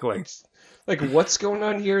 exactly. Like, what's going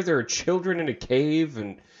on here? There are children in a cave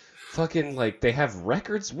and fucking, like, they have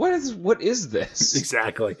records? What is this?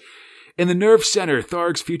 Exactly. In the nerve center,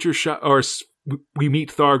 we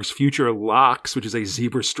meet Tharg's future locks, which is a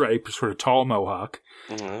zebra stripe, sort of tall mohawk.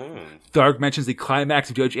 Tharg mentions the climax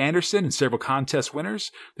of Judge Anderson and several contest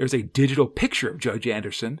winners. There's a digital picture of Judge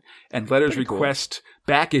Anderson and letters request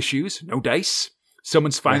back issues, no dice.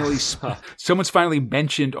 Someone's finally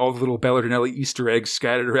mentioned all the little Bellardinelli Easter eggs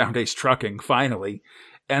scattered around Ace Trucking, finally.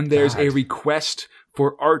 And there's a request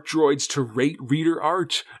for art droids to rate reader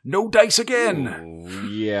art. No dice again! Ooh,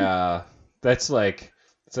 yeah. It's like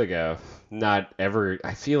a not ever...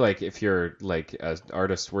 I feel like if you're like an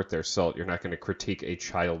artist worth their salt, you're not going to critique a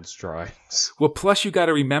child's drawings. Well, plus you got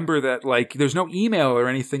to remember that like there's no email or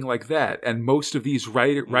anything like that, and most of these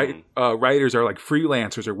writers are like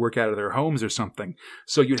freelancers or work out of their homes or something.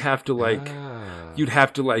 So you'd have to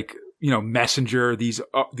messenger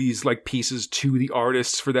these like pieces to the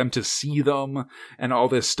artists for them to see them and all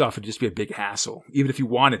this stuff. It'd just be a big hassle. Even if you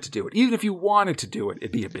wanted to do it,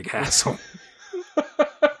 it'd be a big hassle.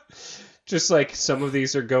 Just like some of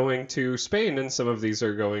these are going to Spain and some of these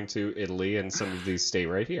are going to Italy and some of these stay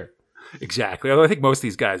right here. Exactly. Although I think most of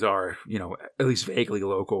these guys are, at least vaguely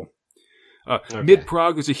local.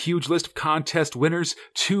 Mid-Prog, there's a huge list of contest winners,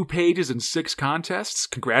 2 pages and 6 contests.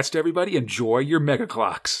 Congrats to everybody. Enjoy your mega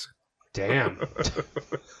clocks. Damn.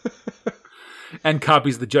 And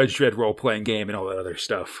copies of the Judge Dredd role-playing game and all that other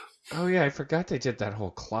stuff. Oh yeah, I forgot they did that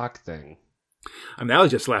whole clock thing. I mean, that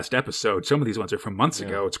was just last episode. Some of these ones are from months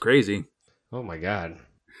ago. It's crazy. Oh my god.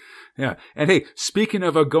 Yeah. And hey, speaking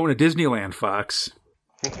of going to Disneyland, Fox,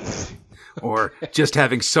 or just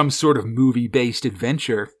having some sort of movie-based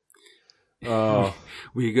adventure,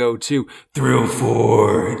 we go to Thrill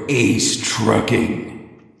 4 Ace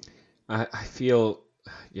Trucking. I feel...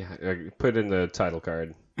 Yeah, put in the title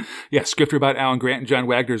card. Yeah, script robot Alan Grant and John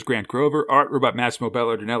Wagner's Grant Grover, art robot Massimo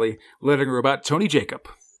Bellardinelli, lettering robot Tony Jacob.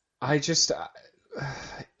 I just...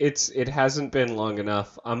 it hasn't been long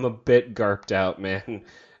enough. I'm a bit garped out, man.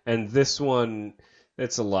 And this one,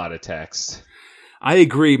 it's a lot of text. I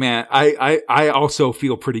agree, man. I also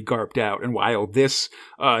feel pretty garped out. And while this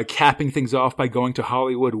capping things off by going to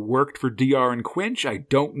Hollywood worked for DR and Quinch, I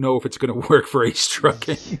don't know if it's going to work for Ace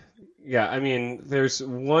Trucking. Yeah, I mean, there's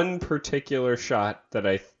one particular shot that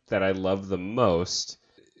I love the most,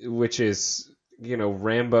 which is,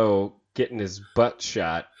 Rambo getting his butt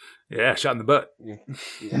shot. Yeah, shot in the butt.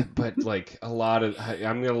 Yeah, but like a lot of...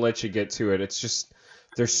 I'm going to let you get to it. It's just...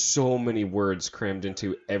 There's so many words crammed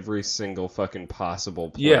into every single fucking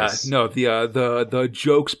possible place. Yeah, no, the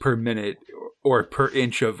jokes per minute or per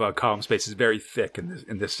inch of column space is very thick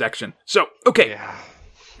in this section. So, okay. Yeah.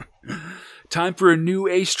 Time for a new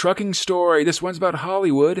Ace Trucking story. This one's about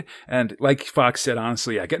Hollywood. And like Fox said,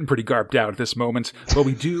 honestly, getting pretty garped out at this moment. But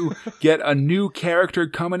we do get a new character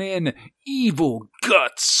coming in. Evil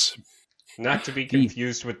Guts. Not to be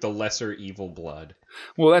confused with the lesser Evil Blood.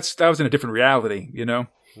 Well, that was in a different reality,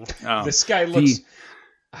 This guy looks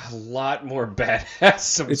a lot more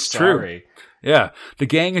badass. It's sorry. True. Yeah, the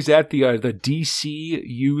gang is at the DC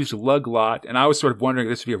used lug lot, and I was sort of wondering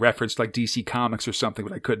if this would be a reference to like DC Comics or something,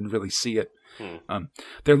 but I couldn't really see it.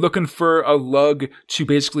 They're looking for a lug to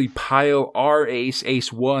basically pile our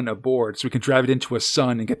Ace 1, aboard so we can drive it into a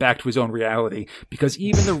sun and get back to his own reality, because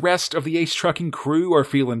even the rest of the Ace Trucking crew are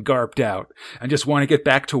feeling garped out and just want to get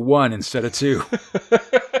back to 1 instead of 2.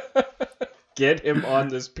 Get him on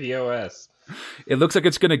this POS. It looks like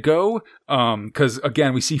it's going to go, because,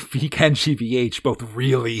 again, we see Feek and GVH both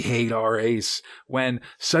really hate our Ace when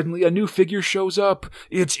suddenly a new figure shows up.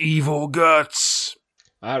 It's Evil Guts.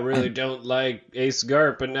 I really don't like Ace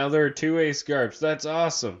Garp, and now there are 2 Ace Garps. That's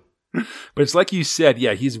awesome. But it's like you said,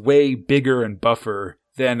 yeah, he's way bigger and buffer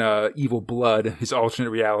than Evil Blood, his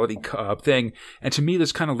alternate reality thing. And to me,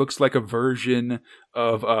 this kind of looks like a version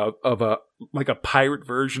of a pirate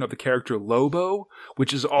version of the character Lobo,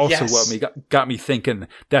 which is also what got me thinking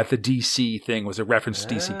that the DC thing was a reference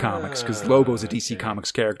to DC Comics, because Lobo's a DC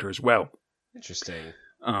Comics character as well. Interesting.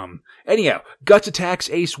 Anyhow, Guts attacks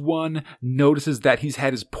Ace 1, notices that he's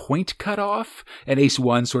had his point cut off, and Ace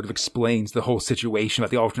 1 sort of explains the whole situation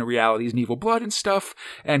about the alternate realities and Evil Blood and stuff,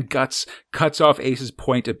 and Guts cuts off Ace's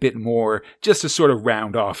point a bit more, just to sort of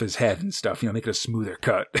round off his head and stuff, make it a smoother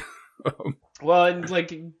cut. Well, and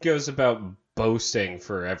like it goes about boasting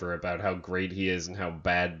forever about how great he is and how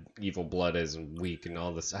bad Evil Blood is and weak and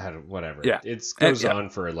all this. Whatever. Yeah. It goes on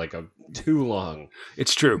for like too long.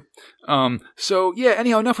 It's true. So yeah,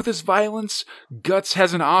 anyhow, enough with this violence. Guts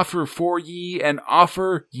has an offer for ye, an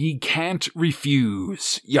offer ye can't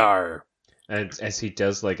refuse. Yar. And as he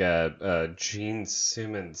does like a Gene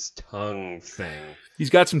Simmons tongue thing. He's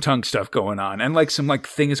got some tongue stuff going on, and like some like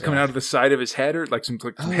things coming out of the side of his head, or like some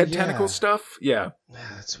head tentacle stuff. Yeah.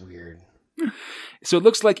 That's weird. So it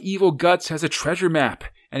looks like Evil Guts has a treasure map,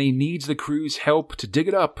 and he needs the crew's help to dig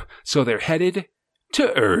it up. So they're headed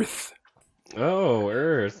to Earth. Oh,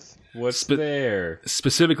 Earth. What's there?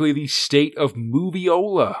 Specifically the state of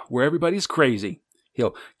Moviola, where everybody's crazy.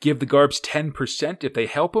 He'll give the Garbs 10% if they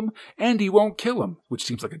help him, and he won't kill him, which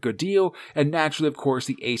seems like a good deal. And naturally, of course,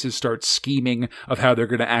 the Aces start scheming of how they're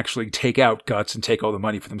going to actually take out Guts and take all the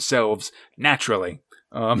money for themselves. Naturally.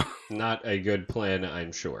 Not a good plan,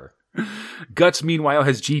 I'm sure. Guts, meanwhile,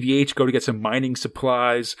 has GBH go to get some mining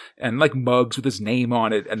supplies and like mugs with his name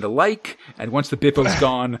on it and the like. And once the Bippo's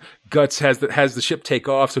gone, Guts has the ship take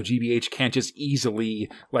off, so GBH can't just easily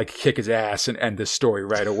like kick his ass and end this story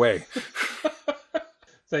right away.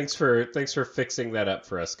 Thanks for fixing that up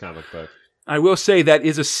for us, comic book. I will say that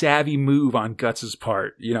is a savvy move on Guts'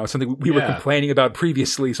 part. You know, something we were complaining about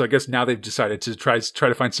previously, so I guess now they've decided to try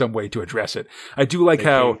to find some way to address it. I do like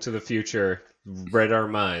how came to the future, read our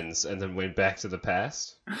minds, and then went back to the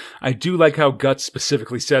past. I do like how Guts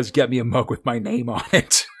specifically says, "Get me a mug with my name on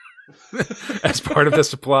it." As part of the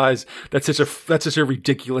supplies. That's such a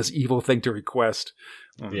ridiculous evil thing to request.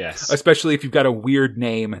 Yes. Especially if you've got a weird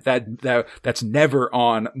name that's never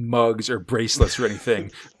on mugs or bracelets or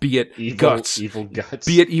anything. Be it Evil Guts.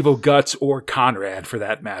 Be it Evil Guts or Conrad for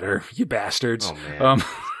that matter, you bastards. Oh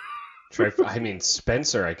man.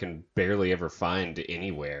 Spencer I can barely ever find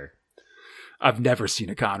anywhere. I've never seen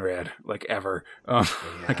a Conrad, like ever.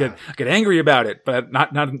 I get angry about it, but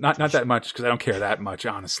not that much because I don't care that much,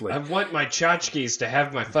 honestly. I want my tchotchkes to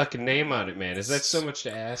have my fucking name on it, man. Is that so much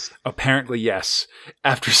to ask? Apparently, yes.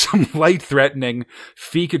 After some light threatening,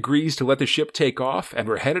 Feek agrees to let the ship take off, and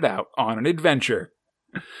we're headed out on an adventure.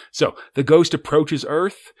 So the Ghost approaches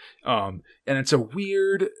Earth, and it's a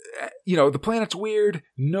weird, the planet's weird.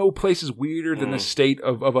 No place is weirder than the state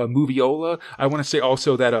of a Moviola. I want to say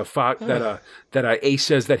also that Ace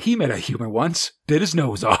says that he met a human once, bit his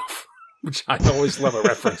nose off, which I always love a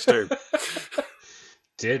reference to.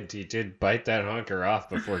 He did bite that honker off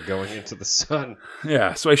before going into the sun.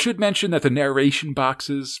 Yeah, so I should mention that the narration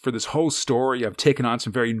boxes for this whole story have taken on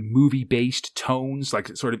some very movie-based tones,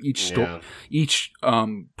 like sort of each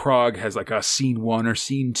prog has like a scene 1 or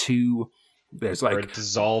scene 2. There's like or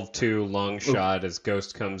Dissolve 2 long shot as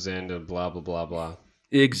Ghost comes in and blah blah blah blah.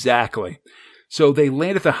 Exactly. So they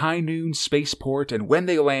land at the High Noon spaceport, and when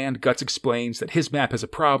they land, Guts explains that his map has a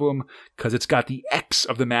problem because it's got the X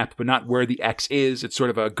of the map, but not where the X is. It's sort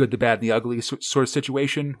of a good, the bad, and the ugly sort of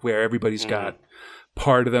situation where everybody's got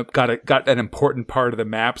an important part of the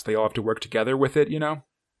maps. They all have to work together with it,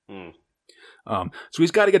 So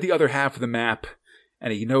he's got to get the other half of the map,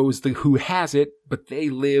 and he knows who has it, but they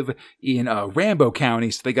live in Rambo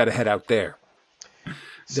County, so they got to head out there.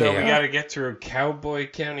 So we got to get through Cowboy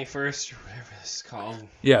County first, or whatever this is called.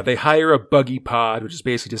 Yeah, they hire a buggy pod, which is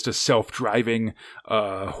basically just a self-driving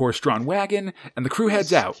horse-drawn wagon, and the crew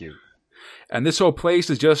heads out. Cute. And this whole place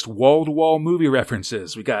is just wall-to-wall movie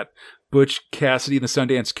references. We got Butch Cassidy and the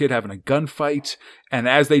Sundance Kid having a gunfight, and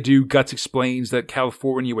as they do, Guts explains that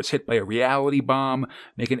California was hit by a reality bomb,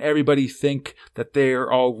 making everybody think that they're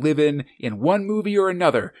all living in one movie or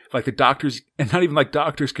another. Like the doctors, and not even like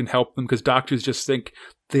doctors can help them, because doctors just think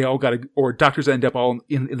they all got to, or doctors end up all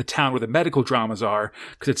in the town where the medical dramas are,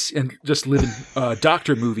 because it's just living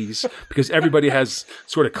doctor movies, because everybody has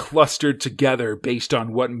sort of clustered together based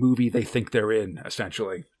on what movie they think they're in,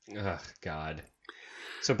 essentially. Oh, God.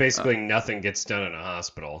 So basically nothing gets done in a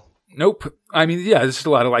hospital. Nope. I mean, yeah, there's just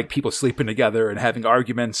a lot of like people sleeping together and having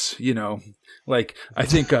arguments, Like, I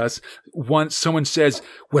think once someone says,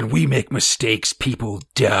 when we make mistakes, people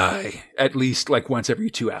die. At least like once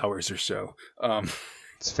every 2 hours or so.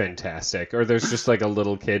 It's fantastic. Or there's just like a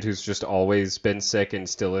little kid who's just always been sick and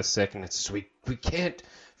still is sick, and it's just, we can't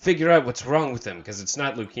figure out what's wrong with him because it's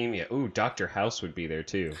not leukemia. Ooh, Dr. House would be there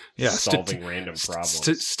too. Yeah, solving random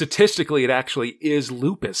problems. Statistically, it actually is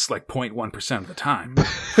lupus, like 0.1% of the time.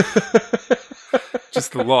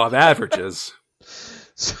 Just the law of averages.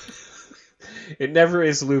 It never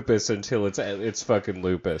is lupus until it's fucking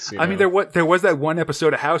lupus. I mean, there was that one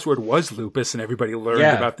episode of House where it was lupus, and everybody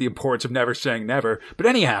learned about the importance of never saying never. But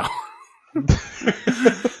anyhow,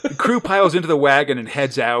 the crew piles into the wagon and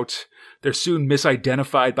heads out. They're soon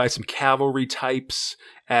misidentified by some cavalry types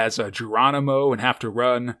as Geronimo and have to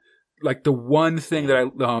run. Like the one thing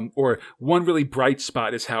that or one really bright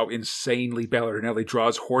spot is how insanely Bellardinelli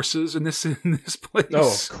draws horses in this place.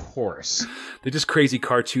 Oh, of course. They're just crazy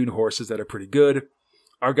cartoon horses that are pretty good.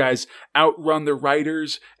 Our guys outrun the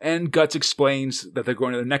riders, and Guts explains that they're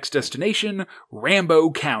going to the next destination,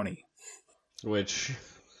 Rambo County. Which,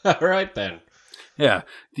 all right then. Yeah,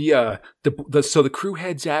 so the crew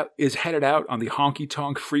is headed out on the Honky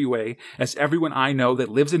Tonk Freeway, as everyone I know that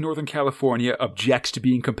lives in Northern California objects to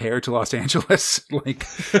being compared to Los Angeles. like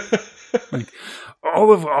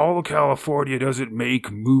all of California doesn't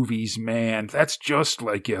make movies, man. That's just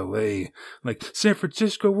like LA. Like San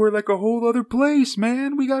Francisco, we're like a whole other place,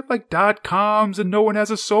 man. We got like .coms and no one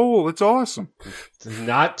has a soul. It's awesome.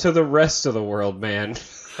 Not to the rest of the world, man.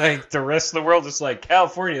 Like, the rest of the world is like,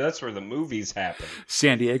 California, that's where the movies happen.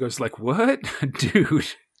 San Diego's like, what? Dude.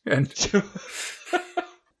 And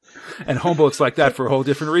Humboldt's like that for a whole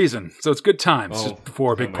different reason. So it's good times. Just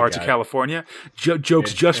four big parts of California.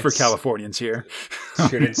 Jokes just for Californians here.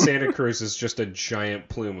 Dude, and Santa Cruz is just a giant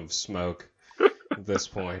plume of smoke at this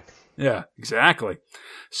point. Yeah, exactly.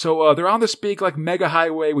 So they're on this big mega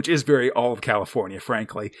highway, which is very all of California,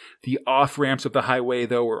 frankly. The off-ramps of the highway,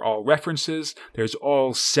 though, are all references. There's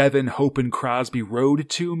all 7 Hope and Crosby Road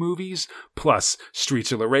 2 movies, plus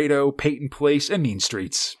Streets of Laredo, Peyton Place, and Mean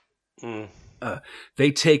Streets.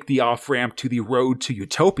 They take the off-ramp to the road to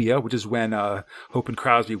Utopia, which is when Hope and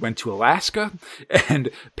Crosby went to Alaska,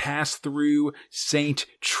 and pass through St.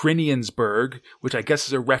 Triniansburg, which I guess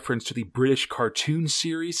is a reference to the British cartoon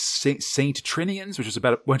series St. Trinians, which is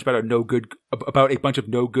about a bunch of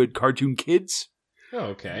no good cartoon kids. Oh,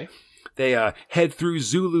 okay. They head through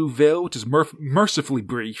Zuluville, which is mercifully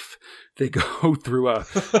brief. They go through a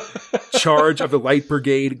Charge of the Light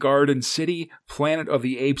Brigade, Garden City, Planet of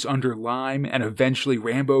the Apes under Lime, and eventually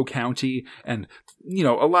Rambo County. And, a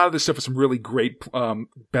lot of this stuff is some really great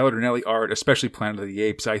Bellardinelli art, especially Planet of the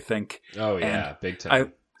Apes, I think. Oh, yeah, big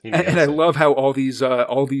time. And I love how all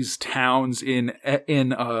these towns in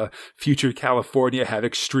future California have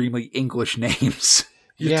extremely English names.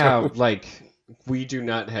 We do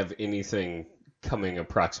not have anything coming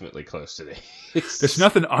approximately close to this. There's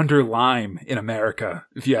nothing under Lime in America,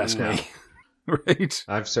 if you ask me. Right?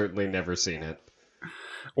 I've certainly never seen it.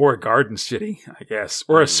 Or a Garden City, I guess.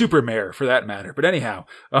 Or a Supermare, for that matter. But anyhow.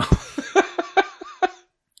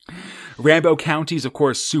 Rambo County is, of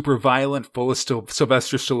course, super violent, full of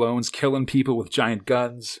Sylvester Stallone's killing people with giant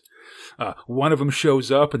guns. One of them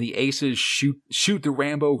shows up and the aces shoot the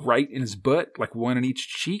Rambo right in his butt, like one in each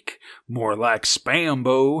cheek. More like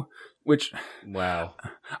Spambo, which... Wow.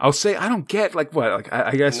 I'll say I don't get,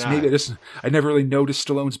 I guess maybe I never really noticed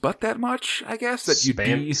Stallone's butt that much, I guess. That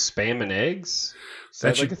Spam and eggs? Is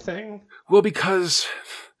that a thing? Well, because...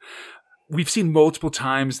 We've seen multiple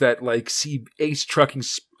times that, Ace Trucking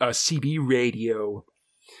CB radio,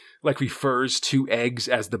 refers to eggs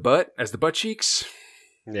as the butt cheeks.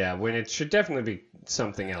 Yeah, when it should definitely be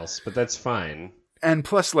something else, but that's fine. And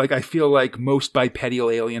plus, I feel like most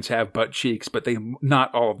bipedal aliens have butt cheeks, but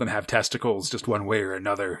not all of them have testicles, just one way or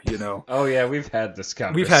another, Oh yeah, we've had this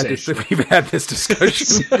conversation. We've had this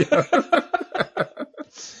discussion.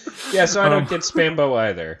 Yeah, so I don't get Spambo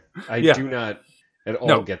either. I do not at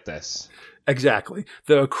all get this. Exactly.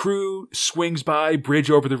 The crew swings by, bridge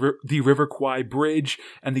over the River Kwai Bridge,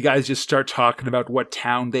 and the guys just start talking about what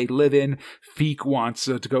town they live in. Feek wants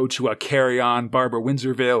to go to a Carry-On, Barbara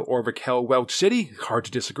Windsorville, or Raquel Welch City. Hard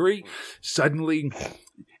to disagree. Suddenly,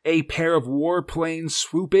 a pair of warplanes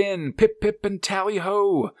swoop in. Pip, pip, and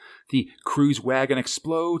tally-ho. The crew's wagon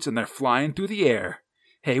explodes, and they're flying through the air.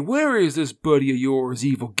 Hey, where is this buddy of yours,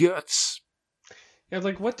 Evil Guts? Yeah,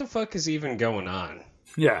 what the fuck is even going on?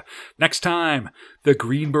 Yeah. Next time, the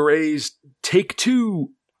Green Berets take 2.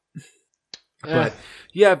 But,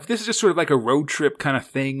 yeah, this is just sort of like a road trip kind of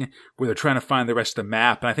thing where they're trying to find the rest of the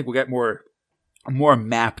map. And I think we'll get more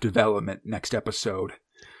map development next episode.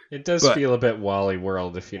 It does feel a bit Wally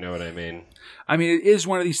World, if you know what I mean. I mean, it is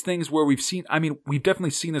one of these things where we've definitely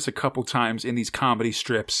seen this a couple times in these comedy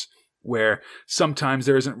strips where sometimes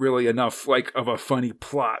there isn't really enough of a funny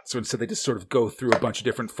plot. So instead they just sort of go through a bunch of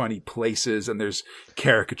different funny places and there's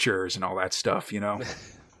caricatures and all that stuff,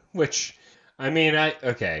 Which, I mean, I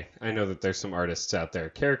know that there's some artists out there.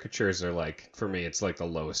 Caricatures are for me, it's the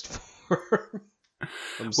lowest form.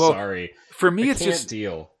 I'm sorry. For me, it's just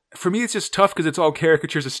deal. For me, it's just tough because it's all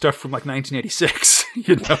caricatures of stuff from 1986,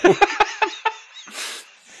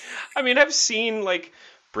 I mean, I've seen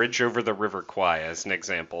Bridge over the River Kwai as an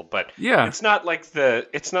example, but yeah, it's not like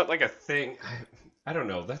a thing. I don't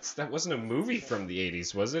know. That wasn't a movie from the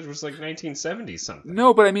 80s, was it? It was like 1970 something.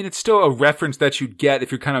 No, but I mean, it's still a reference that you'd get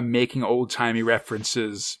if you're kind of making old-timey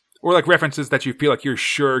references, or like references that you feel like you're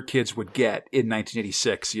sure kids would get in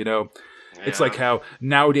 1986, you know? Yeah. It's like how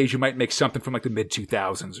nowadays you might make something from like the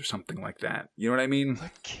mid-2000s or something like that. You know what I mean?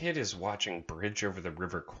 What kid is watching Bridge Over the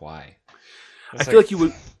River Kwai? I feel like you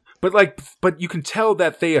would... But you can tell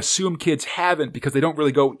that they assume kids haven't because they don't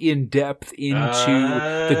really go in depth into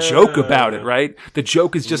the joke about it, right? The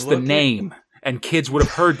joke is just the name, and kids would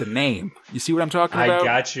have heard the name. You see what I'm talking about? I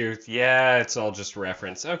got you. Yeah, it's all just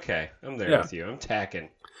reference. Okay, I'm there with you. I'm tacking.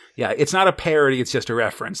 Yeah, it's not a parody, it's just a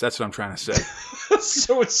reference. That's what I'm trying to say.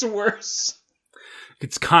 So it's worse.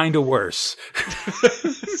 It's kind of worse.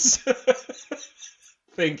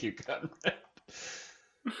 Thank you, Conrad.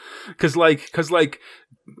 Because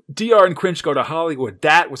DR and Cringe Go to Hollywood,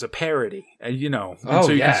 that was a parody, and you know. And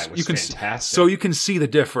so it was fantastic. So you can see the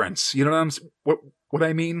difference. You know what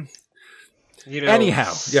I mean? You know,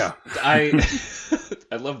 anyhow, yeah. I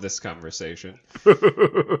love this conversation.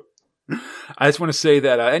 I just want to say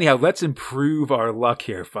that anyhow, let's improve our luck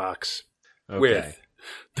here, Fox. Okay. With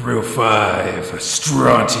through 5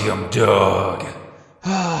 Strontium Dog.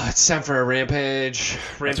 It's time for a rampage.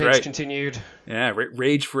 Rampage right. Continued. Yeah,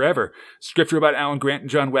 rage forever. Script robot Alan Grant and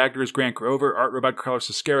John Wagner as Grant Grover. Art robot Carlos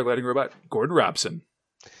Siscara. Lighting robot Gordon Robson.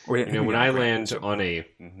 When I land on a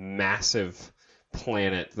massive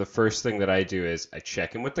planet, the first thing that I do is I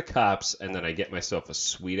check in with the cops, and then I get myself a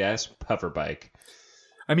sweet-ass hover bike.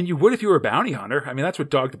 I mean, you would if you were a bounty hunter. I mean, that's what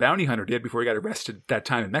Dog the Bounty Hunter did before he got arrested that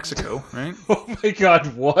time in Mexico, right? Oh my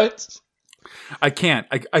God, what? I can't.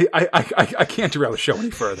 I can't derail the show any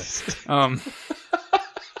further.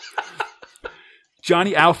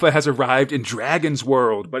 Johnny Alpha has arrived in Dragon's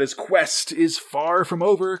World, but his quest is far from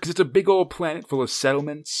over because it's a big old planet full of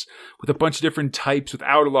settlements with a bunch of different types with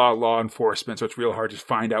outlaw law enforcement, so it's real hard to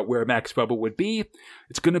find out where Max Bubba would be.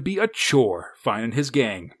 It's going to be a chore finding his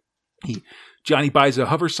gang. Johnny buys a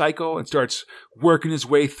hover cycle and starts working his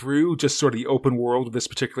way through just sort of the open world of this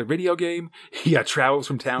particular video game. He travels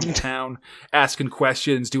from town to town, asking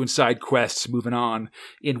questions, doing side quests, moving on.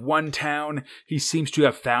 In one town, he seems to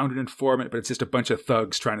have found an informant, but it's just a bunch of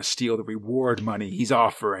thugs trying to steal the reward money he's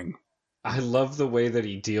offering. I love the way that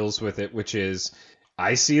he deals with it, which is,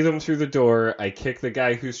 I see them through the door, I kick the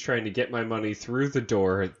guy who's trying to get my money through the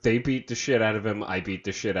door, they beat the shit out of him, I beat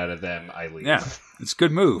the shit out of them, I leave. Yeah, it's a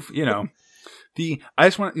good move, you know. I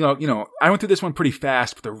just want I went through this one pretty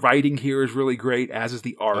fast, but the writing here is really great, as is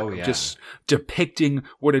the art. Oh, yeah. Just depicting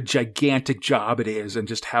what a gigantic job it is and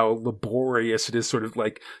just how laborious it is, sort of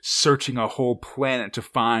like searching a whole planet to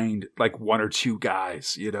find like one or two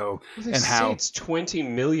guys, you know, and how it's 20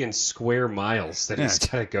 million square miles that he's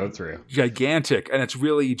got to go through. Gigantic. And it's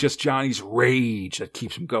really just Johnny's rage that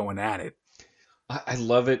keeps him going at it. I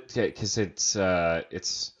love it because it's like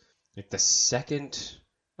the second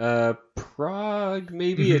Prague,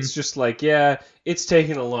 maybe. Mm-hmm. It's just like, it's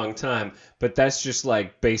taking a long time, but that's just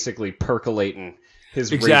like basically percolating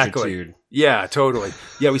his ragitude. Yeah, totally.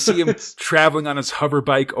 Yeah, we see him traveling on his hover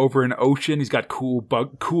bike over an ocean. He's got cool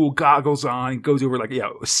goggles on. He goes over like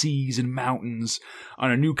seas and mountains. On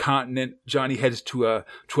a new continent, Johnny heads to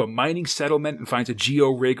a mining settlement and finds a geo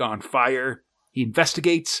rig on fire. He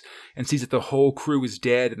investigates and sees that the whole crew is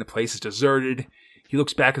dead and the place is deserted. He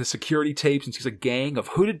looks back at the security tapes and sees a gang of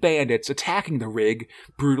hooded bandits attacking the rig,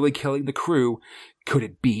 brutally killing the crew. Could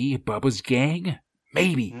it be Bubba's gang?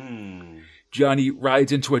 Maybe. Johnny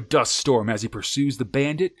rides into a dust storm as he pursues the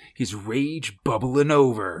bandit, his rage bubbling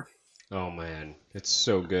over. Oh man, it's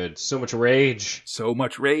so good. So much rage. So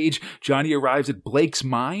much rage. Johnny arrives at Blake's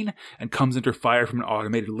mine and comes under fire from an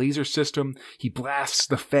automated laser system. He blasts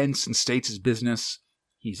the fence and states his business.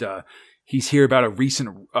 He's here about a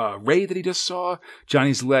recent raid that he just saw.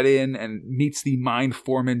 Johnny's let in and meets the mine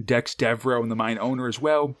foreman Dex Devereaux and the mine owner as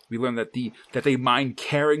well. We learn that they mine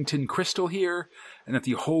Carrington Crystal here, and that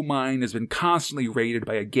the whole mine has been constantly raided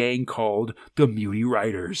by a gang called the Muty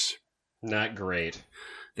Riders. Not great.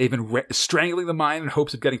 They've been strangling the mine in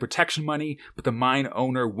hopes of getting protection money, but the mine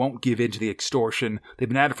owner won't give in to the extortion. They've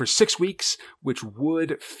been at it for 6 weeks, which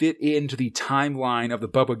would fit into the timeline of the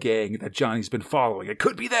Bubba gang that Johnny's been following. It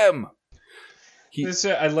could be them.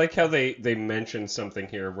 I like how they mention something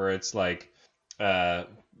here where it's like, are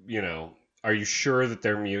you sure that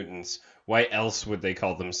they're mutants? Why else would they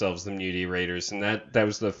call themselves the Muty Raiders? And that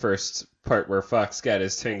was the first part where Fox got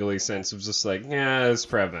his tingly sense of just like, it's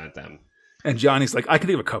probably not them. And Johnny's like, I can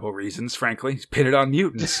think of a couple reasons, frankly. He's pitted on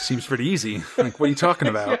mutants. Seems pretty easy. Like, what are you talking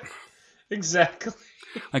about? Exactly.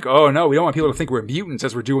 Like, oh no, we don't want people to think we're mutants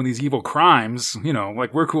as we're doing these evil crimes.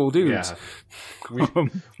 Like we're cool dudes. Yeah.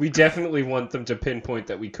 We definitely want them to pinpoint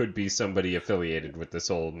that we could be somebody affiliated with this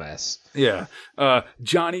whole mess. Yeah.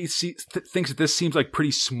 Johnny thinks that this seems like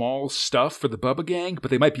pretty small stuff for the Bubba Gang,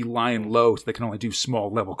 but they might be lying low so they can only do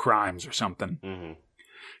small level crimes or something. Mm-hmm.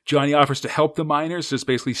 Johnny offers to help the miners, just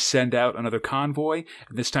basically send out another convoy,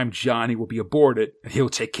 and this time Johnny will be aboard it, and he'll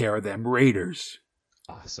take care of them raiders.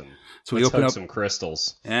 Awesome. So Let's we open hug up some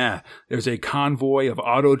crystals. Yeah, there's a convoy of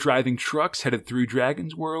auto-driving trucks headed through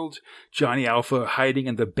Dragon's World. Johnny Alpha hiding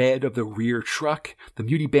in the bed of the rear truck. The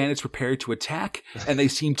Muty Bandits prepare to attack, and they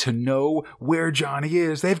seem to know where Johnny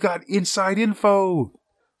is. They've got inside info.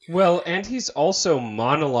 Well, and he's also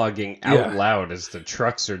monologuing out loud as the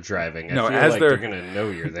trucks are driving. I feel like they're going to know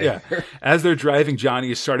you're there. Yeah. As they're driving, Johnny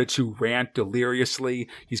has started to rant deliriously.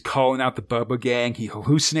 He's calling out the Bubba Gang. He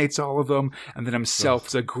hallucinates all of them. And then himself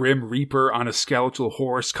is a grim reaper on a skeletal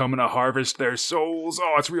horse coming to harvest their souls.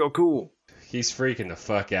 Oh, it's real cool. He's freaking the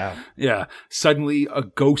fuck out. Yeah. Suddenly, a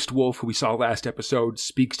ghost wolf who we saw last episode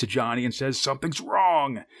speaks to Johnny and says something's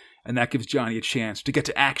wrong. And that gives Johnny a chance to get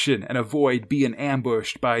to action and avoid being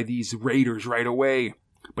ambushed by these raiders right away.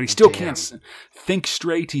 But he still can't think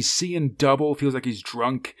straight. He's seeing double, feels like he's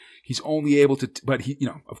drunk. He's only able to, but he,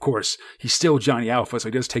 of course, he's still Johnny Alpha, so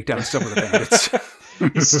he does take down some of the bandits.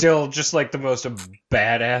 He's still just like the most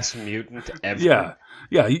badass mutant ever. Yeah.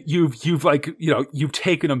 Yeah, you've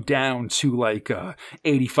taken him down to like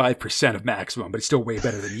 85% of maximum, but it's still way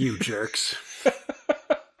better than you, jerks.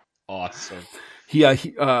 Awesome.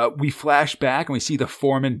 We flash back and we see the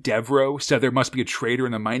foreman, Devro, said there must be a traitor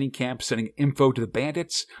in the mining camp sending info to the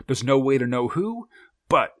bandits. There's no way to know who,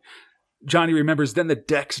 but Johnny remembers then the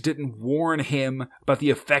Dex didn't warn him about the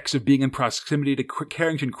effects of being in proximity to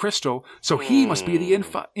Carrington Crystal, so he must be the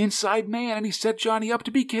inside man, and he set Johnny up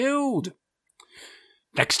to be killed.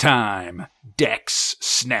 Next time, Dex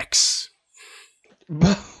Snacks.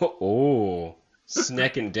 Oh.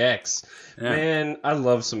 Sneck and Dex. Yeah. Man, I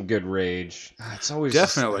love some good rage. It's always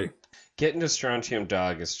definitely getting to Strontium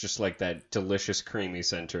Dog is just like that delicious creamy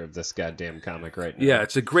center of this goddamn comic right now. Yeah,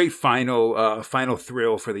 it's a great final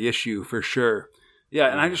thrill for the issue for sure. Yeah,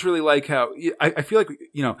 and I just really like how I feel like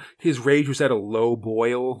his rage was at a low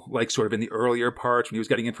boil, like sort of in the earlier parts when he was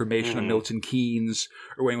getting information on Milton Keynes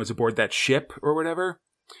or when he was aboard that ship or whatever.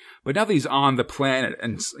 But now that he's on the planet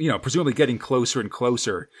and, presumably getting closer and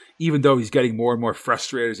closer, even though he's getting more and more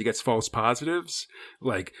frustrated as he gets false positives,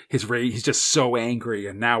 like his rage, he's just so angry.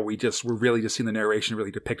 And now we're really just seeing the narration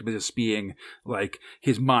really depict him as just being like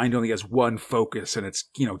his mind only has one focus and it's,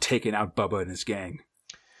 taking out Bubba and his gang.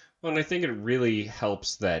 Well, and I think it really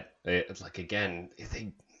helps that, again,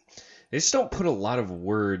 they just don't put a lot of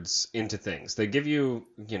words into things. They give you,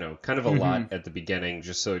 kind of a lot at the beginning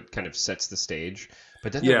just so it kind of sets the stage.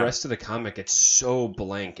 But then the rest of the comic, it's so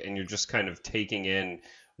blank, and you're just kind of taking in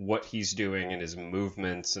what he's doing and his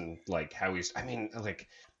movements and, like, how he's... I mean, like,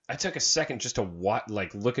 I took a second just to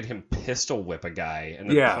look at him pistol whip a guy and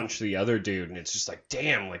then punch the other dude, and it's just like,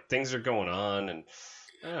 damn, like, things are going on, and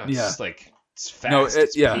it's just like, it's fast,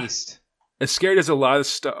 it's paced. As scared as a lot of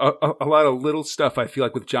stuff, a lot of little stuff. I feel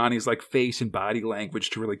like with Johnny's like face and body language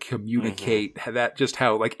to really communicate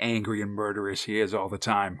how like angry and murderous he is all the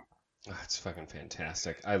time. Oh, it's fucking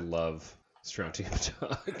fantastic. I love Strontium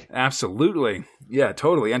Dog. Absolutely, yeah,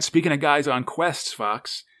 totally. And speaking of guys on quests,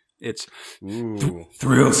 Fox, it's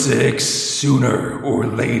Thrill 6 sooner or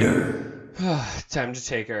later. Time to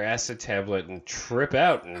take our acid tablet and trip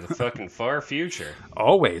out in the fucking far future.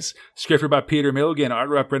 Always. Script by Peter Milligan, art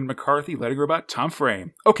by Brendan McCarthy, lettering by Tom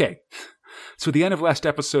Frame. Okay, so at the end of last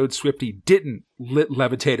episode, Swifty didn't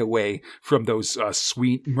levitate away from those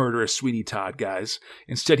murderous Sweeney Todd guys.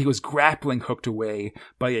 Instead, he was grappling hooked away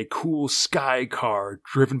by a cool sky car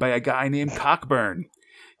driven by a guy named Cockburn.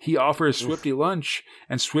 He offers Swifty lunch,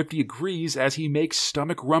 and Swifty agrees as he makes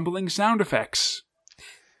stomach-rumbling sound effects.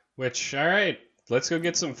 Which, all right, let's go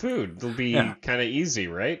get some food. It'll be kind of easy,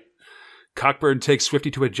 right? Cockburn takes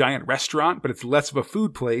Swifty to a giant restaurant, but it's less of a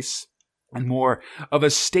food place and more of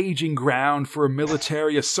a staging ground for a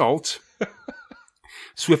military assault.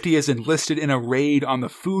 Swifty is enlisted in a raid on the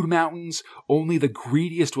food mountains. Only the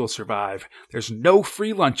greediest will survive. There's no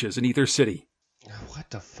free lunches in either city. What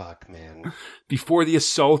the fuck, man? Before the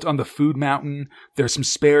assault on the food mountain, there's some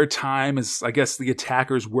spare time as, I guess, the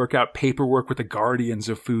attackers work out paperwork with the guardians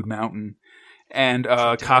of Food Mountain. And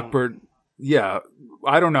Cockburn,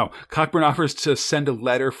 I don't know. Cockburn offers to send a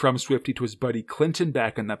letter from Swifty to his buddy Clinton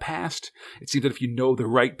back in the past. It seems that if you know the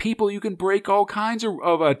right people, you can break all kinds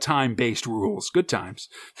of time-based rules. Good times.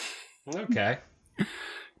 Okay.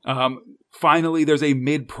 Finally, there's a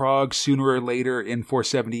mid-prog sooner or later in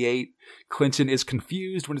 478. Clinton is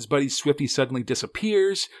confused when his buddy Swifty suddenly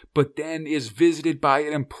disappears, but then is visited by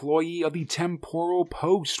an employee of the Temporal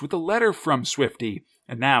Post with a letter from Swifty.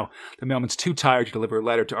 And now, the mailman's too tired to deliver a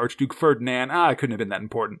letter to Archduke Ferdinand. It couldn't have been that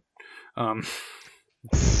important.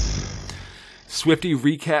 Swifty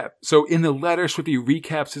So in the letter, Swifty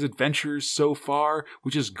recaps his adventures so far,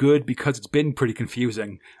 which is good because it's been pretty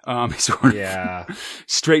confusing. He sort of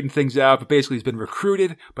straightened things out, but basically he's been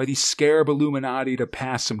recruited by the Scarab Illuminati to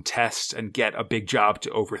pass some tests and get a big job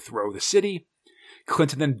to overthrow the city.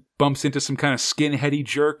 Clinton then bumps into some kind of skinheady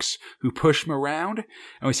jerks who push him around.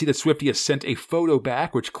 And we see that Swifty has sent a photo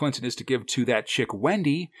back, which Clinton is to give to that chick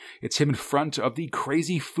Wendy. It's him in front of the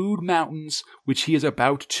crazy food mountains, which he is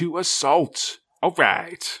about to assault. All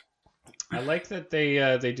right. I like that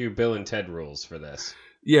they do Bill and Ted rules for this.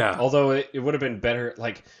 Yeah. Although it would have been better,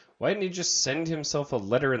 like, why didn't he just send himself a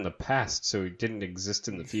letter in the past so he didn't exist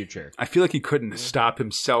in the future? I feel like he couldn't stop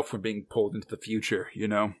himself from being pulled into the future, you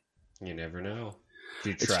know? You never know.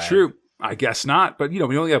 It's true. I guess not. But, we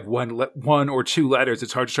only have one or two letters.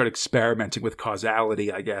 It's hard to start experimenting with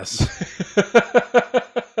causality, I guess.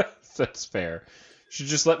 That's fair. Should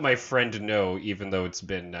just let my friend know, even though it's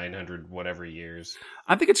been 900 whatever years.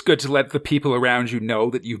 I think it's good to let the people around you know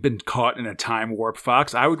that you've been caught in a time warp,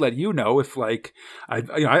 Fox. I would let you know if, like, I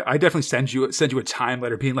definitely send you a time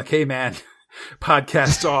letter being like, "Hey, man,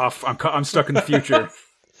 podcast's off. I'm stuck in the future."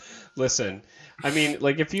 Listen, I mean,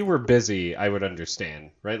 like, if you were busy, I would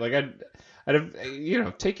understand, right? Like, I'd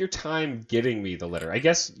have, take your time getting me the letter. I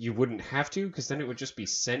guess you wouldn't have to, because then it would just be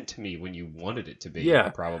sent to me when you wanted it to be. Yeah,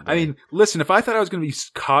 probably. I mean, listen, if I thought I was going to be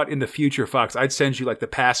caught in the future, Fox, I'd send you, like, the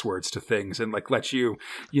passwords to things and, like, let you,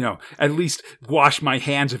 at least wash my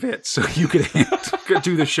hands of it so you could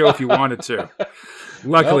do the show if you wanted to.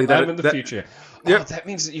 Luckily, I'm in the future. Yep. Oh, that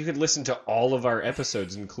means that you could listen to all of our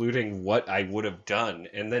episodes, including what I would have done,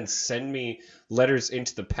 and then send me letters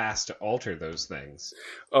into the past to alter those things.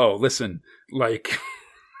 Oh, listen, like,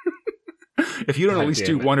 if you don't at least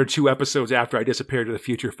do one or two episodes after I disappear to the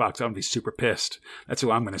future, Fox, I'm going to be super pissed. That's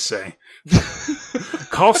what I'm going to say.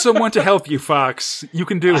 Call someone to help you, Fox. You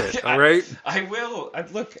can do it, all right? I will.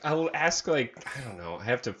 I will ask, like, I don't know. I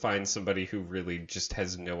have to find somebody who really just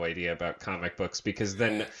has no idea about comic books, because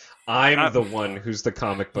then I'm the one who's the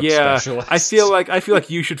comic book specialist. I feel like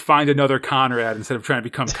you should find another Conrad instead of trying to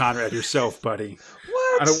become Conrad yourself, buddy.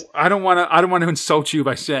 What? I don't want to insult you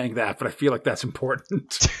by saying that, but I feel like that's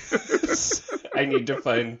important. I need to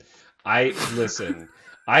find. Listen.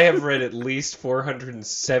 I have read at least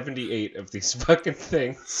 478 of these fucking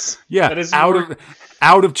things. Yeah, that is out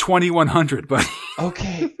of 2,100, buddy.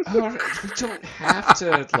 Okay, all right. We don't have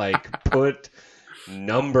to like put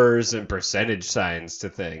numbers and percentage signs to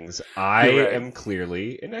things. I am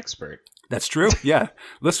clearly an expert. That's true. Yeah.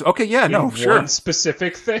 Listen. Okay. Yeah. No. Sure. One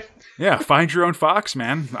specific thing. Yeah. Find your own Fox,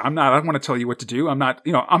 man. I don't want to tell you what to do. I'm not.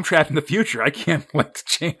 I'm trapped in the future. I can't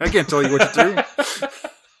change. I can't tell you what to do.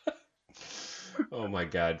 Oh my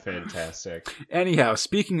God! Fantastic. Anyhow,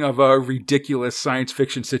 speaking of ridiculous science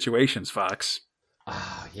fiction situations, Fox.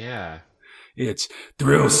 Oh yeah. It's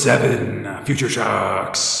Thrill 7 Future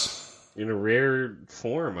Shocks. In a rare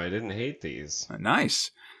form, I didn't hate these.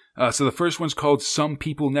 Nice. So the first one's called Some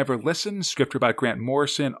People Never Listen, script about Grant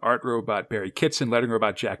Morrison, art robot Barry Kitson, lettering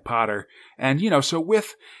robot Jack Potter. And, so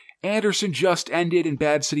with Anderson just ended and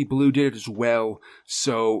Bad City Blue did it as well.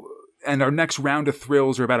 So, and our next round of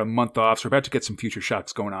thrills are about a month off, so we're about to get some Future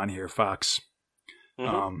Shocks going on here, Fox.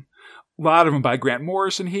 Mm-hmm. A lot of them by Grant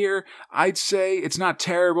Morrison here. I'd say it's not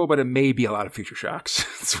terrible, but it may be a lot of Future Shocks.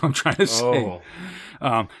 That's what I'm trying to say.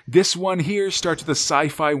 This one here starts with a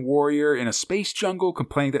sci-fi warrior in a space jungle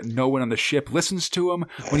complaining that no one on the ship listens to him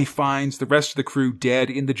when he finds the rest of the crew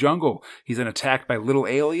dead in the jungle. He's then attacked by little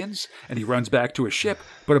aliens, and he runs back to a ship,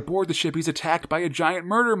 but aboard the ship he's attacked by a giant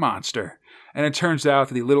murder monster. And it turns out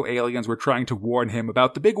that the little aliens were trying to warn him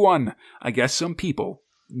about the big one. I guess some people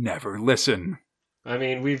never listen. I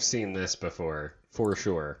mean, we've seen this before, for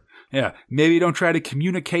sure. Yeah, maybe don't try to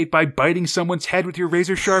communicate by biting someone's head with your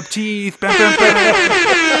razor-sharp teeth.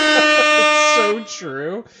 It's so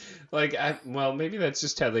true. Like, maybe that's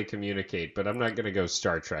just how they communicate, but I'm not going to go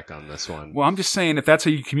Star Trek on this one. Well, I'm just saying, if that's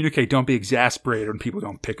how you communicate, don't be exasperated when people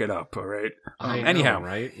don't pick it up, all right? Anyhow,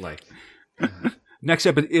 right? Like, next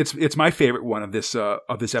up, it's my favorite one of this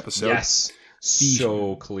episode. Yes.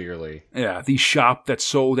 So clearly. Yeah, The Shop That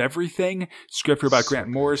Sold Everything. Script about Grant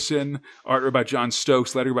Morrison. Art about John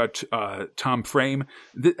Stokes. Letter about Tom Frame.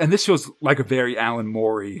 And this feels like a very Alan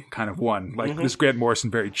Moore kind of one. Like this Grant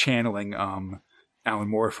Morrison very channeling Alan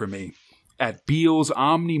Moore for me. At Beale's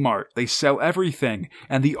Omnimart, they sell everything,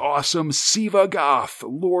 and the awesome Siva Goth,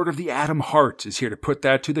 Lord of the Atom Heart, is here to put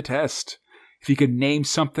that to the test. If he can name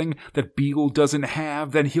something that Beale doesn't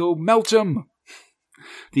have, then he'll melt him.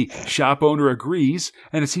 The shop owner agrees,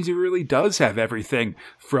 and it seems he really does have everything,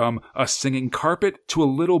 from a singing carpet to a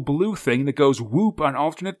little blue thing that goes whoop on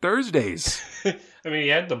alternate Thursdays. I mean, he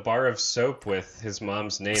had the bar of soap with his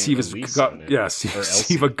mom's name, Siva's Elise, on it. Yes,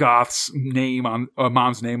 Siva Goth's name on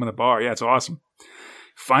mom's name on the bar. Yeah, it's awesome.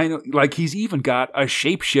 Finally, like, he's even got a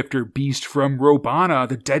shapeshifter beast from Robana,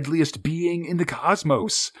 the deadliest being in the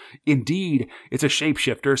cosmos. Indeed, it's a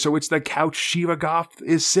shapeshifter, so it's the couch Shiva Goth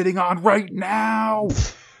is sitting on right now.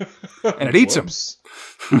 And it eats him.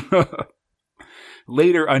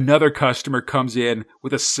 Later, another customer comes in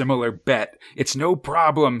with a similar bet. It's no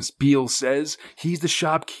problems, Beale says. He's the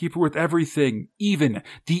shopkeeper with everything, even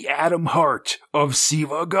the Atom Heart of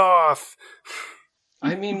Siva Goth.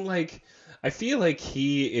 I mean, like, I feel like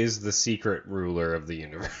he is the secret ruler of the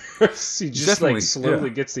universe. He just Definitely, slowly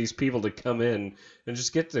yeah. gets these people to come in and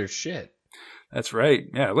just get their shit. That's right.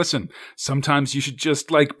 Yeah, listen. Sometimes you should just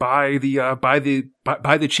like buy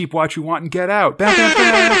the cheap watch you want and get out. Bam, bam,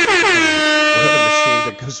 bam. Or the machine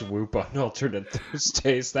that goes whoop on alternate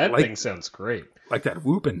Thursdays. That thing sounds great. Like that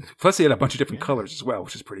whooping. Plus, they had a bunch of different colors as well,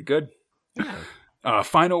 which is pretty good. Yeah.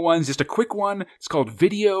 Final one's just a quick one. It's called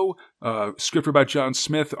Video. Script by John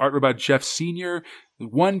Smith, art by Jeff Sr.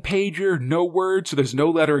 One pager, no words, so there's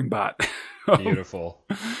no lettering bot. Beautiful.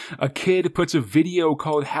 A kid puts a video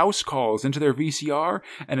called House Calls into their VCR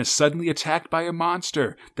and is suddenly attacked by a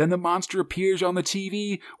monster. Then the monster appears on the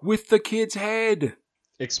TV with the kid's head.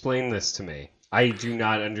 Explain this to me. I do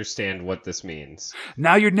not understand what this means.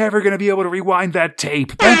 Now you're never going to be able to rewind that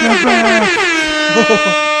tape. Bam, bam, bam.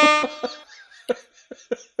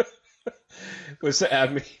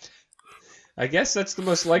 I guess that's the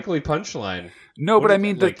most likely punchline. No, but I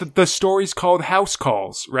mean, the story's called House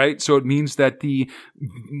Calls, right? So it means that the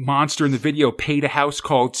monster in the video paid a house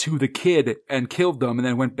call to the kid and killed them and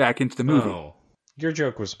then went back into the movie. Oh, your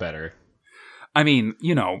joke was better. I mean,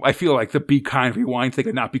 you know, I feel like the Be Kind Rewind thing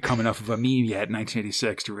had not become enough of a meme yet in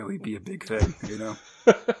 1986 to really be a big thing, you know?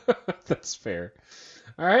 That's fair.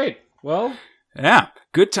 All right. Well. Yeah.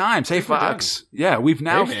 Good times. Hey, Fox. Done. Yeah, we've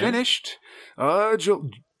now Hey, man. finished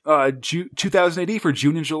 2000 AD for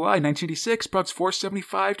June and July 1986. Bucks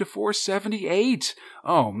 475 to 478.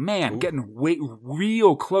 Oh, man. Ooh. Getting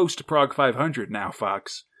real close to Prague 500 now,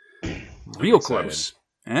 Fox. Real excited. close.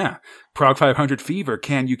 Yeah. Prague 500 fever.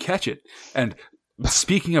 Can you catch it? And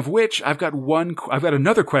speaking of which, I've got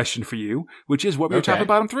another question for you, which is what were your top and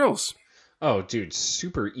bottom thrills? Oh, dude,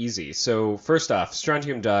 super easy. So first off,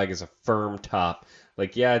 Strontium Dog is a firm top.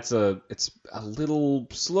 Like, yeah, it's a little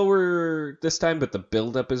slower this time, but the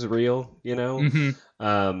buildup is real, you know? Mm-hmm.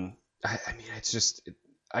 I mean, it's just,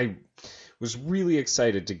 I was really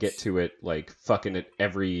excited to get to it, like, fucking at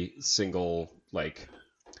every single, like,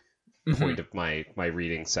 point of my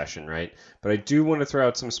reading session, right? But I do want to throw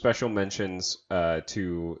out some special mentions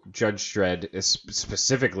to Judge Dredd,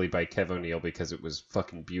 specifically by Kev O'Neill, because it was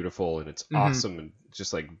fucking beautiful and it's awesome and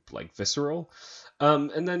just like visceral.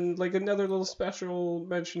 And then like another little special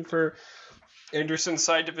mention for Anderson's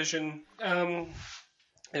Side Division. It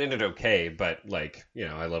ended okay, but like, you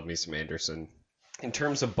know, I love me some Anderson. In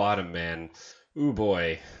terms of bottom, man, ooh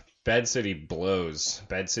boy, Bad City blows.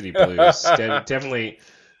 Bad City Blues.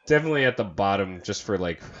 Definitely at the bottom, just for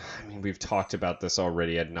like, I mean, we've talked about this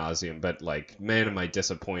already ad nauseum, but like, man, am I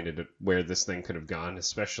disappointed at where this thing could have gone,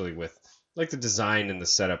 especially with like the design and the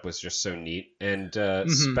setup was just so neat. And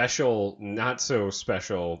special, not so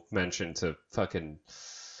special mention to fucking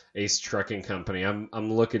Ace Trucking Company. I'm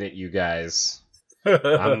looking at you guys.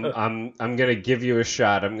 I'm gonna give you a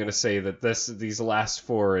shot. I'm gonna say that these last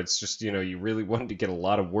four, it's just, you know, you really wanted to get a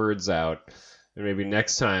lot of words out. And maybe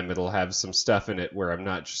next time it'll have some stuff in it where I'm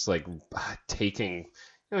not just like taking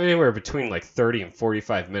anywhere between like 30 and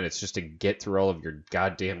 45 minutes just to get through all of your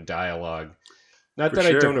goddamn dialogue. Not that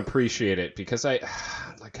I don't appreciate it, because I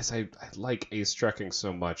like Ace Trucking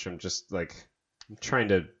so much. I'm just like, I'm trying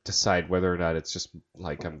to decide whether or not it's just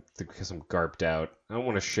like because I'm garped out. I don't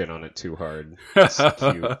want to shit on it too hard. It's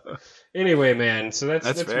cute. Anyway, man, so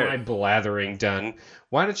that's my blathering done.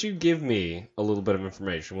 Why don't you give me a little bit of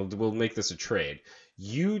information? We'll make this a trade.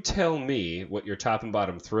 You tell me what your top and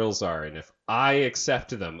bottom thrills are, and if I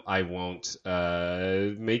accept them, I won't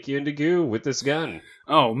make you into goo with this gun.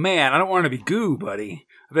 Oh, man, I don't want to be goo, buddy.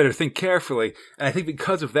 I better think carefully. And I think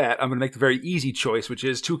because of that, I'm going to make the very easy choice, which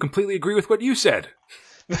is to completely agree with what you said.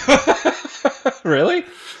 Really?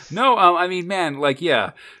 No, I mean, man, like,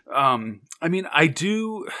 yeah. I mean, I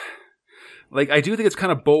do... Like, I do think it's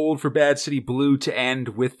kind of bold for Bad City Blue to end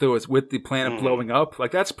with the planet blowing up.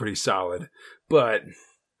 Like, that's pretty solid. But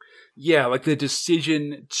yeah, like the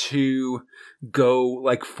decision to go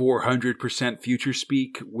like 400% future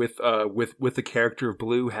speak with the character of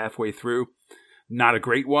Blue halfway through, not a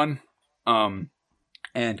great one.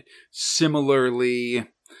 And similarly,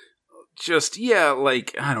 just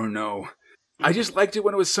like, I don't know. I just liked it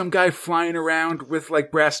when it was some guy flying around with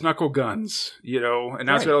like brass knuckle guns, and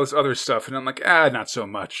now it's got all this other stuff, and I'm like, not so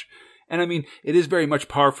much. And I mean, it is very much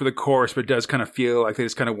par for the course, but it does kind of feel like they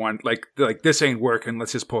just kind of want like this ain't working.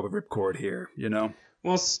 Let's just pull the ripcord here,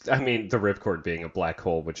 Well, I mean, the ripcord being a black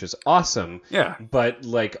hole, which is awesome. Yeah. But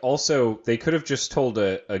like, also, they could have just told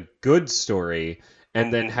a good story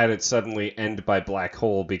and then had it suddenly end by black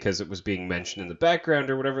hole because it was being mentioned in the background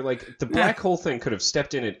or whatever. Like, the black hole thing could have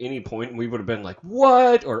stepped in at any point and we would have been like,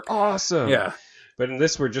 what? Or awesome. Yeah. But in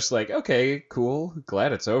this, we're just like, okay, cool.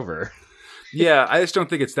 Glad it's over. Yeah, I just don't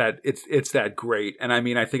think it's that great. And I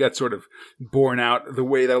mean, I think that's sort of borne out the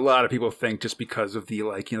way that a lot of people think just because of the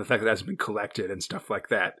the fact that it hasn't been collected and stuff like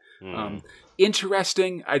that.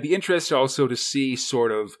 Interesting. I'd be interested also to see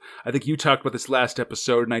sort of, I think you talked about this last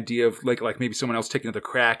episode, an idea of like maybe someone else taking another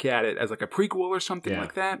crack at it as like a prequel or something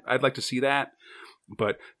like that. I'd like to see that.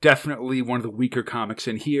 But definitely one of the weaker comics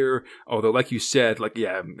in here. Although, like you said,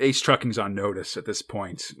 Ace Trucking's on notice at this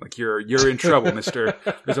point. Like, you're in trouble, mister.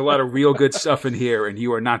 There's a lot of real good stuff in here, and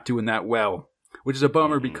you are not doing that well. Which is a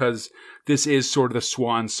bummer because this is sort of the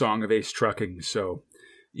swan song of Ace Trucking. So,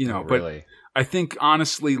 Really? But I think,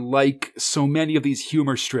 honestly, like so many of these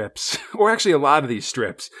humor strips, or actually a lot of these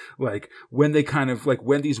strips, like when they kind of, like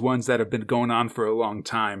when these ones that have been going on for a long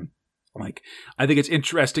time, like, I think it's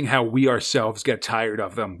interesting how we ourselves get tired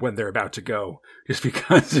of them when they're about to go, just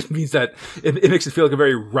because it means that it makes it feel like a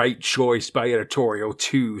very right choice by editorial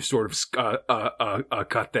to sort of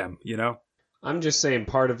cut them, I'm just saying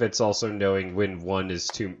part of it's also knowing when one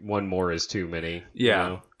more is too many.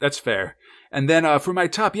 Yeah, that's fair. And then for my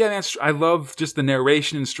top, man, I love just the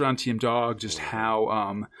narration in Strontium Dog, just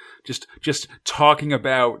how just talking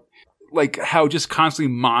about like how just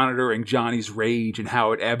constantly monitoring Johnny's rage and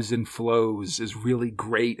how it ebbs and flows is really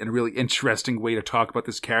great and a really interesting way to talk about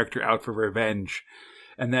this character out for revenge.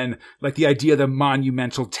 And then like the idea of the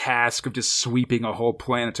monumental task of just sweeping a whole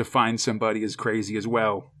planet to find somebody is crazy as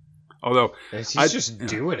well. Although he's just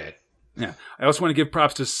doing it. Yeah. I also want to give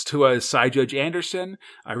props to Cy Judge Anderson.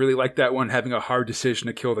 I really like that one, having a hard decision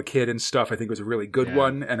to kill the kid and stuff. I think it was a really good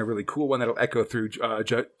one and a really cool one that'll echo through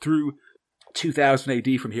 2000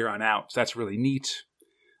 AD from here on out. So that's really neat.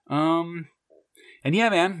 And yeah,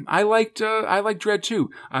 man, I liked Dredd too.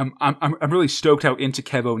 I'm really stoked how into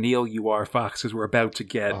Kev O'Neill you are, Fox, because we're about to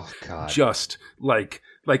get just like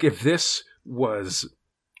if this was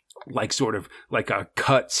like sort of like a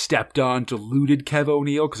cut, stepped on, diluted Kev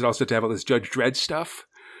O'Neill, because it also had to have all this Judge Dredd stuff.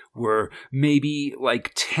 We're maybe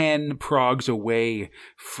like 10 progs away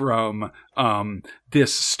from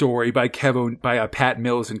this story by Pat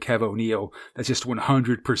Mills and Kev O'Neill that's just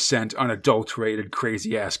 100% unadulterated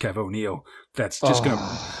crazy ass Kev O'Neill. That's just gonna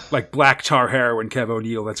like black tar heroin Kev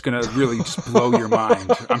O'Neill. That's gonna really just blow your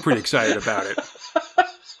mind. I'm pretty excited about it.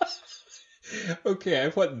 Okay, I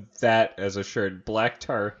want that as a shirt. Black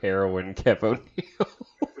tar heroin Kev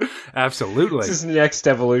O'Neill. Absolutely. This is next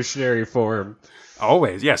evolutionary form.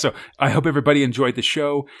 Always, yeah. So I hope everybody enjoyed the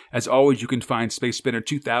show. As always, you can find Space Spinner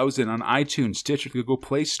 2000 on iTunes, Stitcher, Google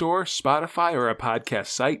Play Store, Spotify, or our podcast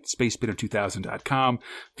site, spacespinner2000.com.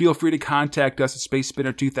 Feel free to contact us at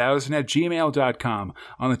spacespinner2000@gmail.com,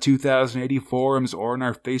 on the 2080 forums, or on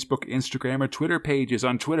our Facebook, Instagram, or Twitter pages.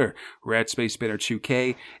 On Twitter, we're at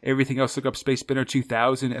SpaceSpinner2K. Everything else, look up Space Spinner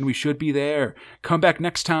 2000, and we should be there. Come back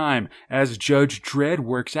next time as Judge Dredd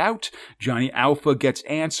works out, Johnny Alpha gets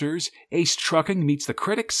answers, Ace Trucking meets the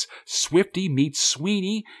critics, Swifty meets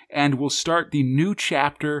Sweeney, and we'll start the new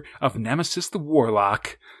chapter of Nemesis the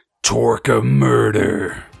Warlock, Torque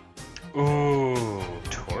Murder. Ooh,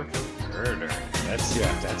 Torque Murder.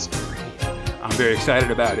 That's great. I'm very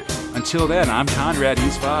excited about it. Until then, I'm Conrad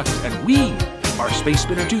East Fox, and we are Space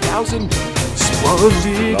Spinner 2000.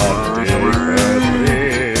 Splendid.